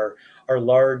at are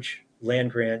large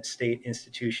land grant state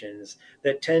institutions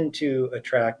that tend to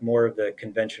attract more of the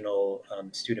conventional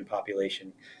student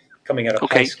population coming out of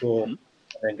high school and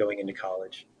then going into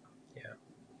college. Yeah.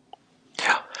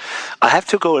 I have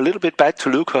to go a little bit back to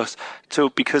Lukos,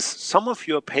 because some of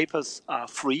your papers are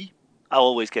free. I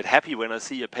always get happy when I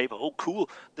see a paper. Oh, cool!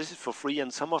 This is for free,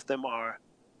 and some of them are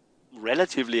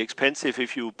relatively expensive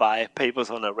if you buy papers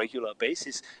on a regular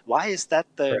basis. Why is that,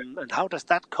 and how does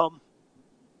that come?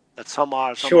 That some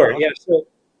are, some sure, are not? Yeah. So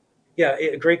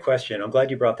Yeah, great question. I'm glad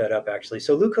you brought that up, actually.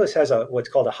 So Lucos has what's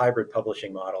called a hybrid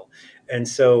publishing model. And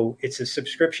so it's a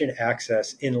subscription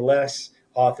access unless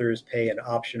authors pay an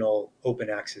optional open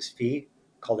access fee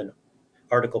called an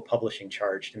article publishing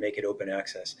charge to make it open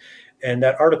access. And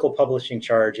that article publishing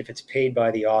charge, if it's paid by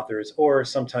the authors or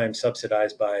sometimes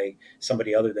subsidized by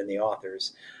somebody other than the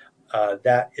authors,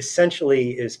 that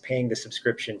essentially is paying the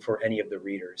subscription for any of the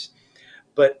readers.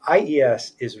 But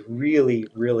IES is really,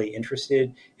 really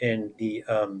interested in the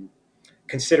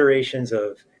considerations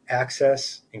of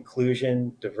access,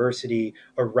 inclusion, diversity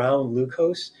around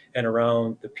Lucos and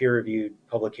around the peer-reviewed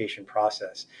publication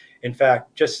process. In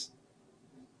fact, just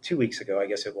 2 weeks ago, I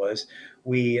guess it was,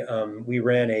 we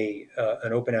ran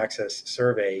an open access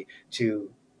survey to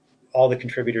all the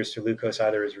contributors to Lucos,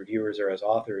 either as reviewers or as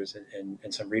authors,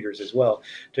 and some readers as well,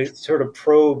 to sort of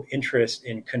probe interest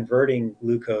in converting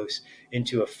Lucos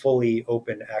into a fully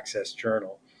open access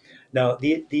journal. Now,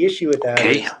 the issue with that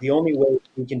Okay. is the only way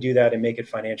we can do that and make it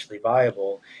financially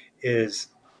viable is,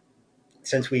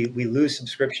 since we lose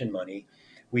subscription money,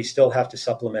 we still have to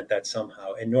supplement that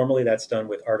somehow. And normally that's done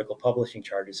with article publishing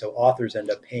charges. So authors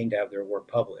end up paying to have their work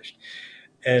published.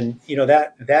 And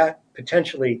that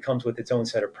potentially comes with its own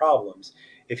set of problems.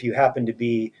 If you happen to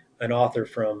be an author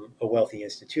from a wealthy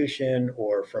institution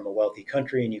or from a wealthy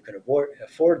country and you can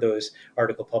afford those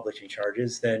article publishing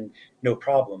charges, then no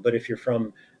problem. But if you're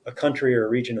from a country or a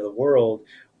region of the world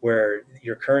where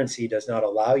your currency does not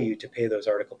allow you to pay those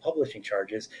article publishing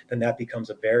charges, then that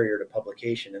becomes a barrier to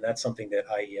publication. And that's something that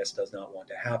IES does not want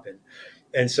to happen.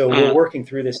 And so we're working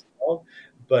through this now,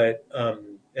 but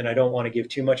and I don't want to give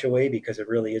too much away because it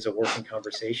really is a working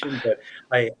conversation. But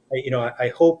I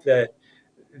hope that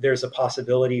there's a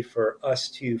possibility for us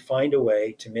to find a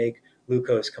way to make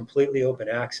Lucos completely open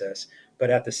access, but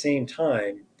at the same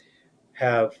time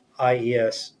have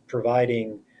IES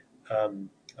providing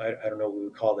I don't know what we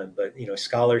would call them, but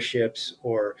scholarships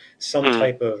or some Mm.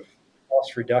 type of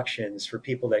cost reductions for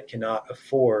people that cannot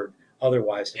afford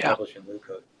otherwise to Yeah. publish in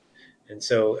Lucos. And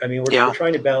so, I mean, we're Yeah.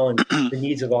 trying to balance the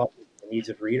needs of authors, the needs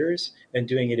of readers, and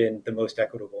doing it in the most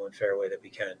equitable and fair way that we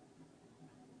can.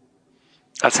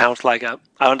 That sounds like I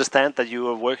understand that you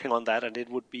are working on that, and it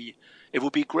would be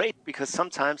great, because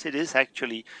sometimes it is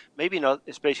actually, maybe not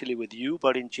especially with you,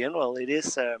 but in general it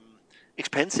is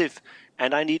expensive,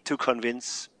 and I need to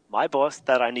convince my boss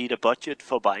that I need a budget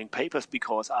for buying papers,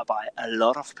 because I buy a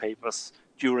lot of papers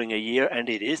during a year, and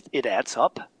it adds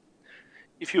up.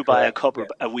 If you buy a Correct. couple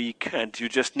Yeah. a week and you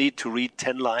just need to read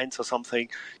 10 lines or something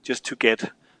just to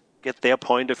get their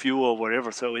point of view or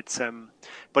whatever, so it's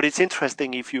but it's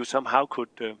interesting if you somehow could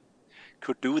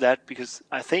do that, because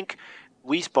I think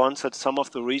we sponsored some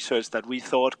of the research that we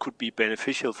thought could be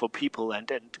beneficial for people, and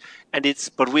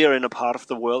but we are in a part of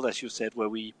the world, as you said, where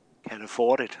we can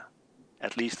afford it,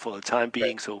 at least for the time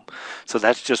being. Right. So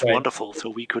that's just Right. wonderful. So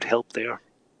we could help there.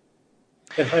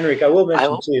 And Heinrich, I will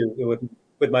mention I too,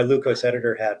 with my Lucos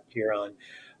editor hat here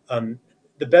on,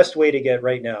 the best way to get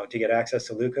right now to get access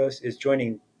to Lucos is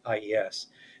joining IES,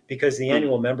 because the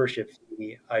annual membership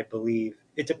fee, I believe,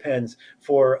 it depends.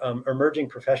 For emerging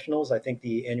professionals, I think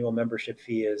the annual membership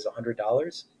fee is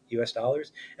 $100 US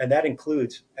dollars, and that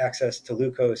includes access to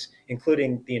Lucos,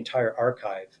 including the entire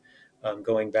archive,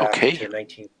 going back Okay. to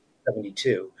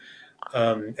 1972.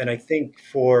 And I think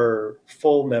for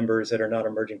full members that are not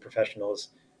emerging professionals,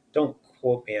 don't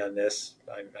quote me on this.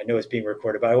 I know it's being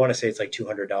recorded, but I want to say it's like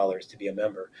 $200 to be a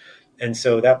member. And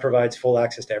so that provides full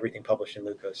access to everything published in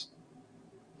Lucos.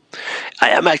 I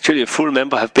am actually a full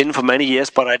member, have been for many years,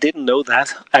 but I didn't know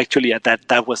that actually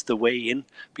that was the way in,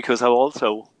 because I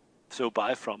also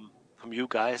buy from you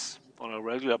guys on a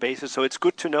regular basis. So it's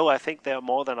good to know. I think there are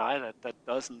more than I that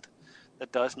doesn't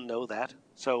know that.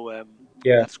 So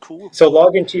Yeah. that's cool. So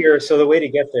so the way to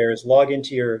get there is log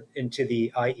into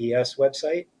the IES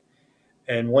website.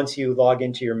 And once you log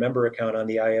into your member account on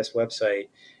the IES website,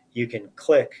 you can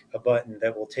click a button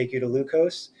that will take you to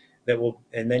Lucos,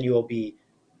 and then you will be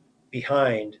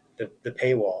behind the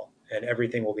paywall, and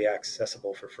everything will be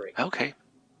accessible for free. Okay.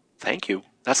 Thank you.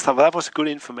 That was good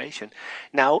information.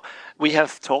 Now, we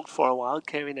have talked for a while,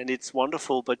 Kevin, and it's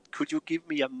wonderful, but could you give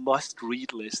me a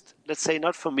must-read list? Let's say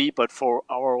not for me, but for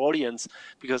our audience,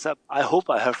 because I hope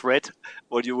I have read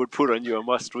what you would put on your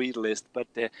must-read list. But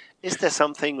is there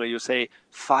something where you say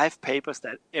 5 papers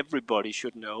that everybody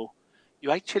should know?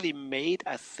 You actually made,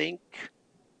 I think,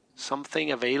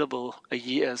 something available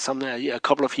a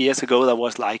couple of years ago that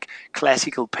was like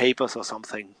classical papers or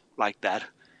something like that.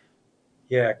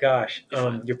 Yeah, gosh,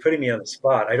 you're putting me on the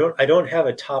spot. I don't have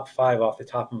a top 5 off the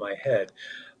top of my head.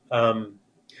 Um,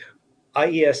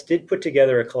 IES did put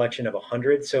together a collection of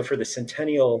 100. So for the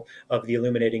centennial of the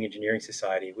Illuminating Engineering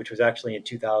Society, which was actually in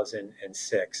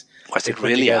 2006, Was they it put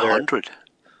really together, 100?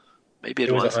 Maybe it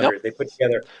it was was. Yep. 100. They put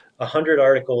together 100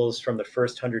 articles from the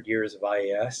first 100 years of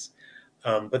IES.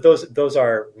 But those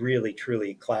are really,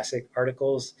 truly classic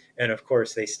articles. And of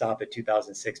course, they stop at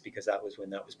 2006 because that was when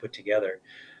that was put together.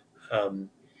 Um,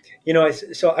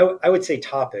 I would say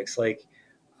topics like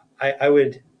I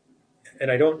would,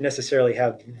 and I don't necessarily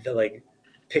have the, like,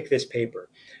 pick this paper,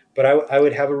 but I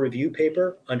would have a review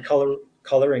paper on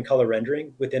color and color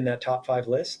rendering within that top 5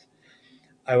 list.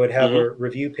 I would have Hmm. a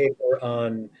review paper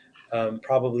on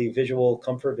probably visual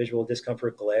comfort, visual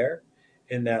discomfort, glare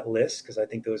in that list because I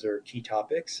think those are key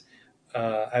topics.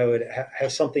 I would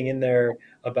have something in there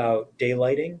about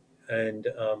daylighting and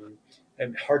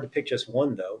hard to pick just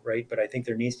one though, right? But I think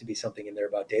there needs to be something in there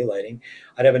about daylighting.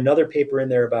 I'd have another paper in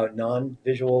there about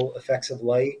non-visual effects of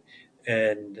light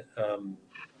and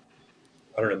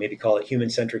I don't know, maybe call it human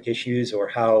centric issues or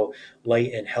how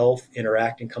light and health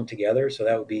interact and come together. So Yeah.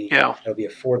 that would be a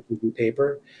 4th review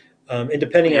paper. And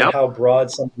depending on Yep. how broad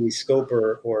somebody's scope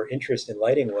or interest in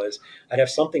lighting was, I'd have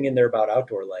something in there about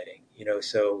outdoor lighting.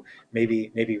 So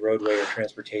maybe roadway or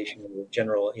transportation or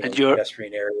general And you're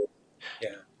pedestrian area.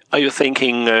 Yeah. are you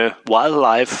thinking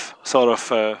wildlife, sort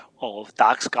of, or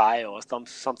dark sky, or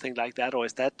something like that, or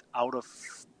is that out of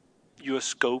your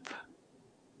scope?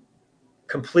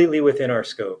 Completely within our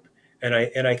scope. And I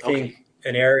Okay. think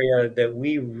an area that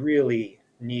we really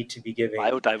need to be giving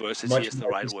Biodiversity much is the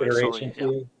more right word. consideration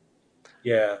Sorry. Yeah. to,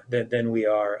 yeah, than we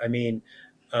are. I mean,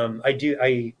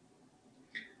 I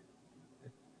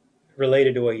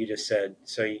related to what you just said,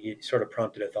 so you sort of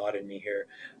prompted a thought in me here.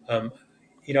 Um,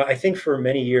 I think for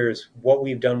many years, what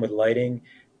we've done with lighting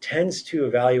tends to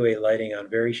evaluate lighting on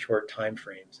very short time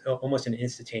frames, almost an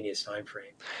instantaneous time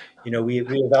frame. We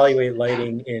evaluate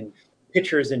lighting in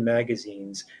pictures in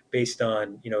magazines based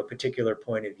on, a particular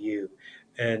point of view.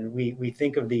 And we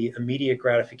think of the immediate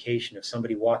gratification of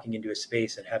somebody walking into a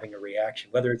space and having a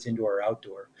reaction, whether it's indoor or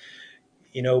outdoor.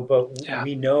 But Yeah.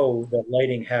 we know that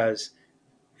lighting has,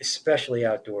 especially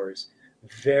outdoors,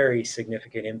 very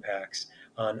significant impacts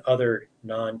on other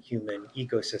non-human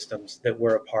ecosystems that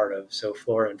we're a part of, so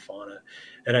flora and fauna.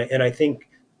 And I think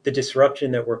the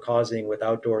disruption that we're causing with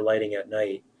outdoor lighting at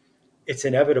night, it's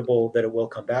inevitable that it will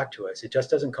come back to us. It just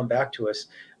doesn't come back to us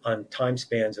on time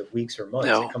spans of weeks or months.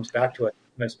 It No. comes back to us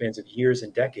on time spans of years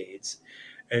and decades.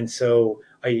 And so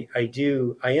I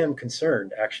am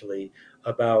concerned actually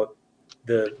about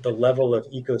the level of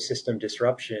ecosystem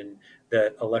disruption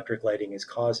that electric lighting is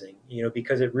causing,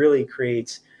 because it really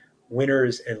creates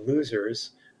winners and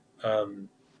losers.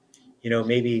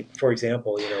 Maybe, for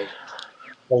example, the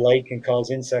light can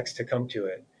cause insects to come to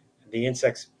it. The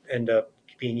insects end up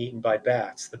being eaten by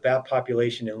bats. The bat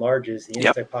population enlarges, the Yep.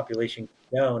 insect population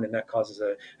goes down, and that causes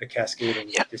a cascading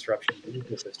Yeah. disruption in the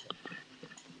ecosystem.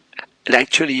 And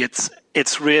actually,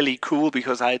 it's really cool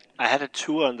because I had a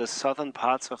tour in the southern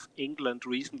parts of England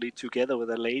recently together with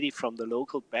a lady from the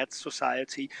local bat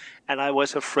society, and I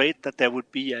was afraid that there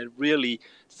would be a really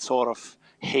sort of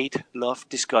hate-love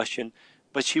discussion.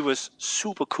 But she was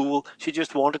super cool. She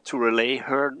just wanted to relay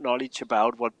her knowledge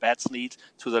about what bats need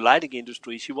to the lighting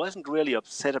industry. She wasn't really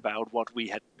upset about what we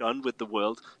had done with the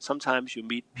world. Sometimes you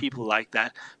meet people like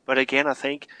that. But again, I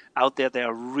think out there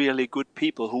are really good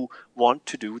people who want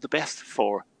to do the best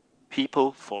for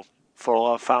people, for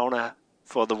our fauna,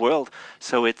 for the world.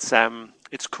 So it's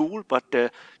cool, but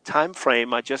the time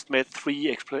frame, I just made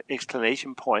 3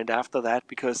 exclamation point after that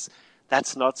because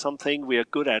that's not something we are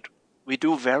good at. We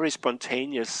do very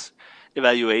spontaneous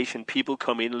evaluation. People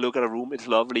come in, look at a room, it's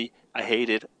lovely, I hate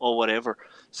it, or whatever.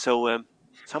 So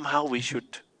somehow we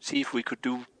should see if we could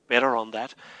do better on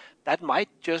that. That might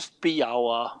just be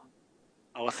our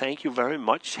thank you very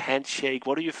much handshake.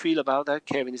 What do you feel about that,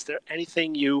 Kevin? Is there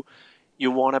anything you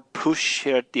want to push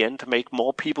here at the end to make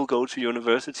more people go to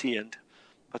university and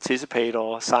participate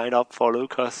or sign up for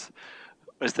Lucas?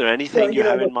 Is there Well, anything you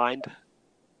have in mind?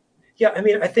 yeah, I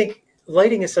mean, I think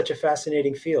lighting is such a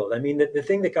fascinating field. I mean, the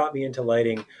thing that got me into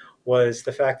lighting was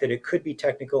the fact that it could be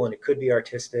technical and it could be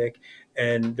artistic.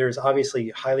 And there's obviously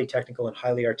highly technical and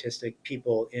highly artistic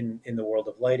people in the world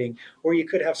of lighting, or you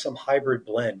could have some hybrid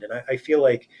blend. And I feel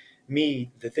like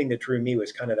the thing that drew me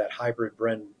was kind of that hybrid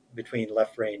blend between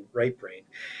left brain, right brain.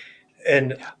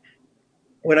 And Yeah.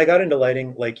 when I got into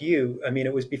lighting, like you, I mean,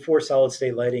 it was before solid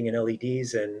state lighting and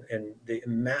LEDs and the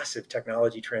massive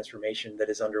technology transformation that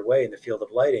is underway in the field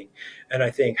of lighting. And I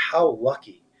think how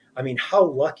lucky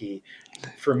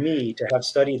for me to have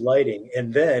studied lighting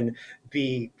and then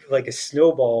be like a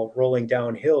snowball rolling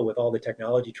downhill with all the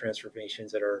technology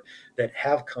transformations that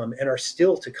have come and are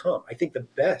still to come. I think the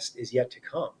best is yet to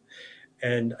come.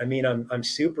 And I mean, I'm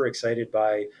super excited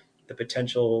by the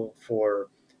potential for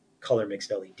color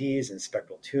mixed LEDs and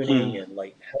spectral tuning and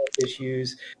light and health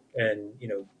issues, and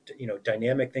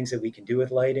dynamic things that we can do with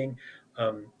lighting.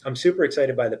 I'm super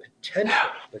excited by the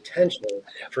potential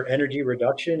for energy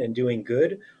reduction and doing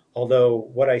good. Although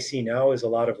what I see now is a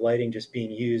lot of lighting just being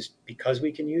used because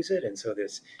we can use it, and so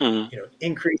this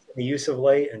increase in the use of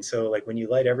light. And so like when you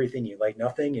light everything, you light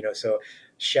nothing. So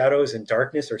shadows and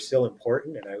darkness are still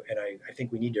important, and I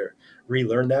think we need to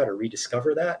relearn that or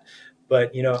rediscover that.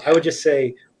 But I would just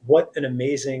say what an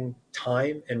amazing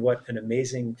time and what an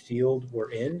amazing field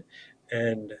we're in,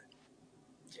 and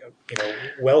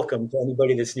welcome to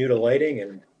anybody that's new to lighting,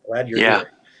 and glad you're here.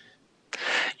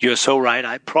 You're so right.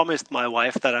 I promised my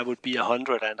wife that I would be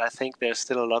 100, and I think there's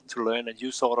still a lot to learn, and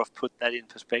you sort of put that in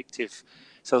perspective.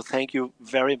 So thank you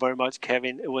very, very much,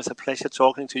 Kevin. It was a pleasure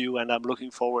talking to you, and I'm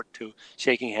looking forward to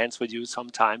shaking hands with you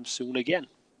sometime soon again.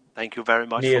 Thank you very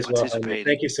much for participating.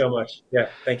 Thank you so much. Yeah,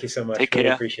 thank you so much. Take really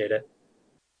care. Appreciate it.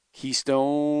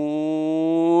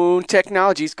 Keystone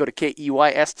Technologies. Go to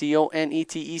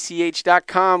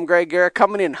KEYSTONETECH.com. Greg Garrett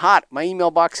coming in hot. My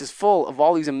email box is full of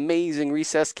all these amazing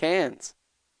recessed cans.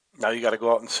 Now you got to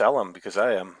go out and sell them, because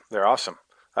I am. They're awesome.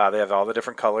 They have all the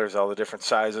different colors, all the different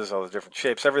sizes, all the different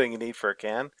shapes, everything you need for a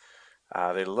can.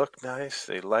 They look nice.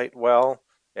 They light well.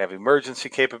 They have emergency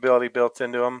capability built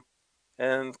into them,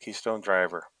 and Keystone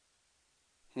Driver.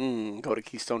 Go to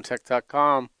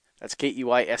KeystoneTech.com. That's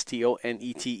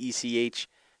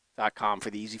KEYSTONETECH.com for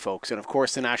the easy folks. And, of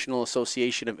course, the National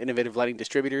Association of Innovative Lighting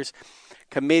Distributors,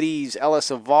 committees,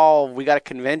 LS Evolve. We got a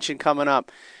convention coming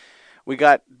up. We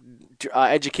got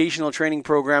educational training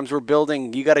programs we're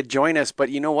building. You got to join us. But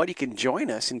you know what? You can join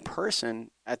us in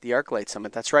person at the ArcLight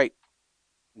Summit. That's right.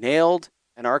 Nailed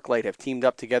and ArcLight have teamed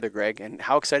up together, Greg. And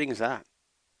how exciting is that?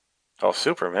 Oh,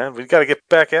 super, man. We've got to get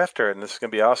back after it. And this is going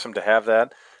to be awesome to have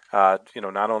that.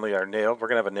 Not only our nailed, we're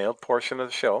going to have a nailed portion of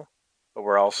the show, but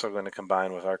we're also going to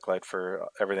combine with ArcLight for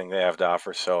everything they have to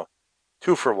offer. So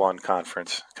 2-for-1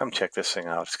 conference. Come check this thing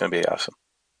out. It's going to be awesome.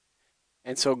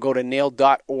 And so go to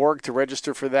nailed.org to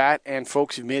register for that. And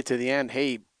folks, you've made it to the end.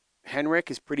 Hey,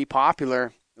 Henrik is pretty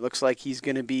popular. It looks like he's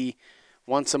going to be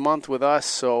once a month with us.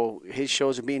 So his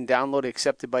shows are being downloaded,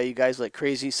 accepted by you guys like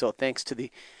crazy. So thanks to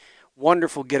the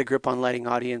wonderful Get a Grip on Lighting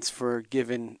audience for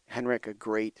giving Henrik a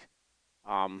great,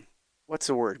 what's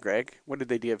the word, Greg? What did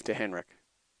they give to Henrik?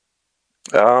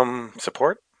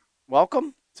 Support?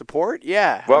 Welcome? Support?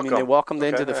 Yeah. Welcome. I mean, they welcomed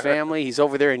into the family. He's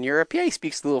over there in Europe. Yeah, he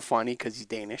speaks a little funny because he's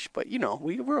Danish, but,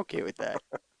 we're okay with that.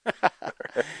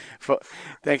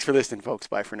 Thanks for listening, folks.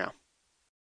 Bye for now.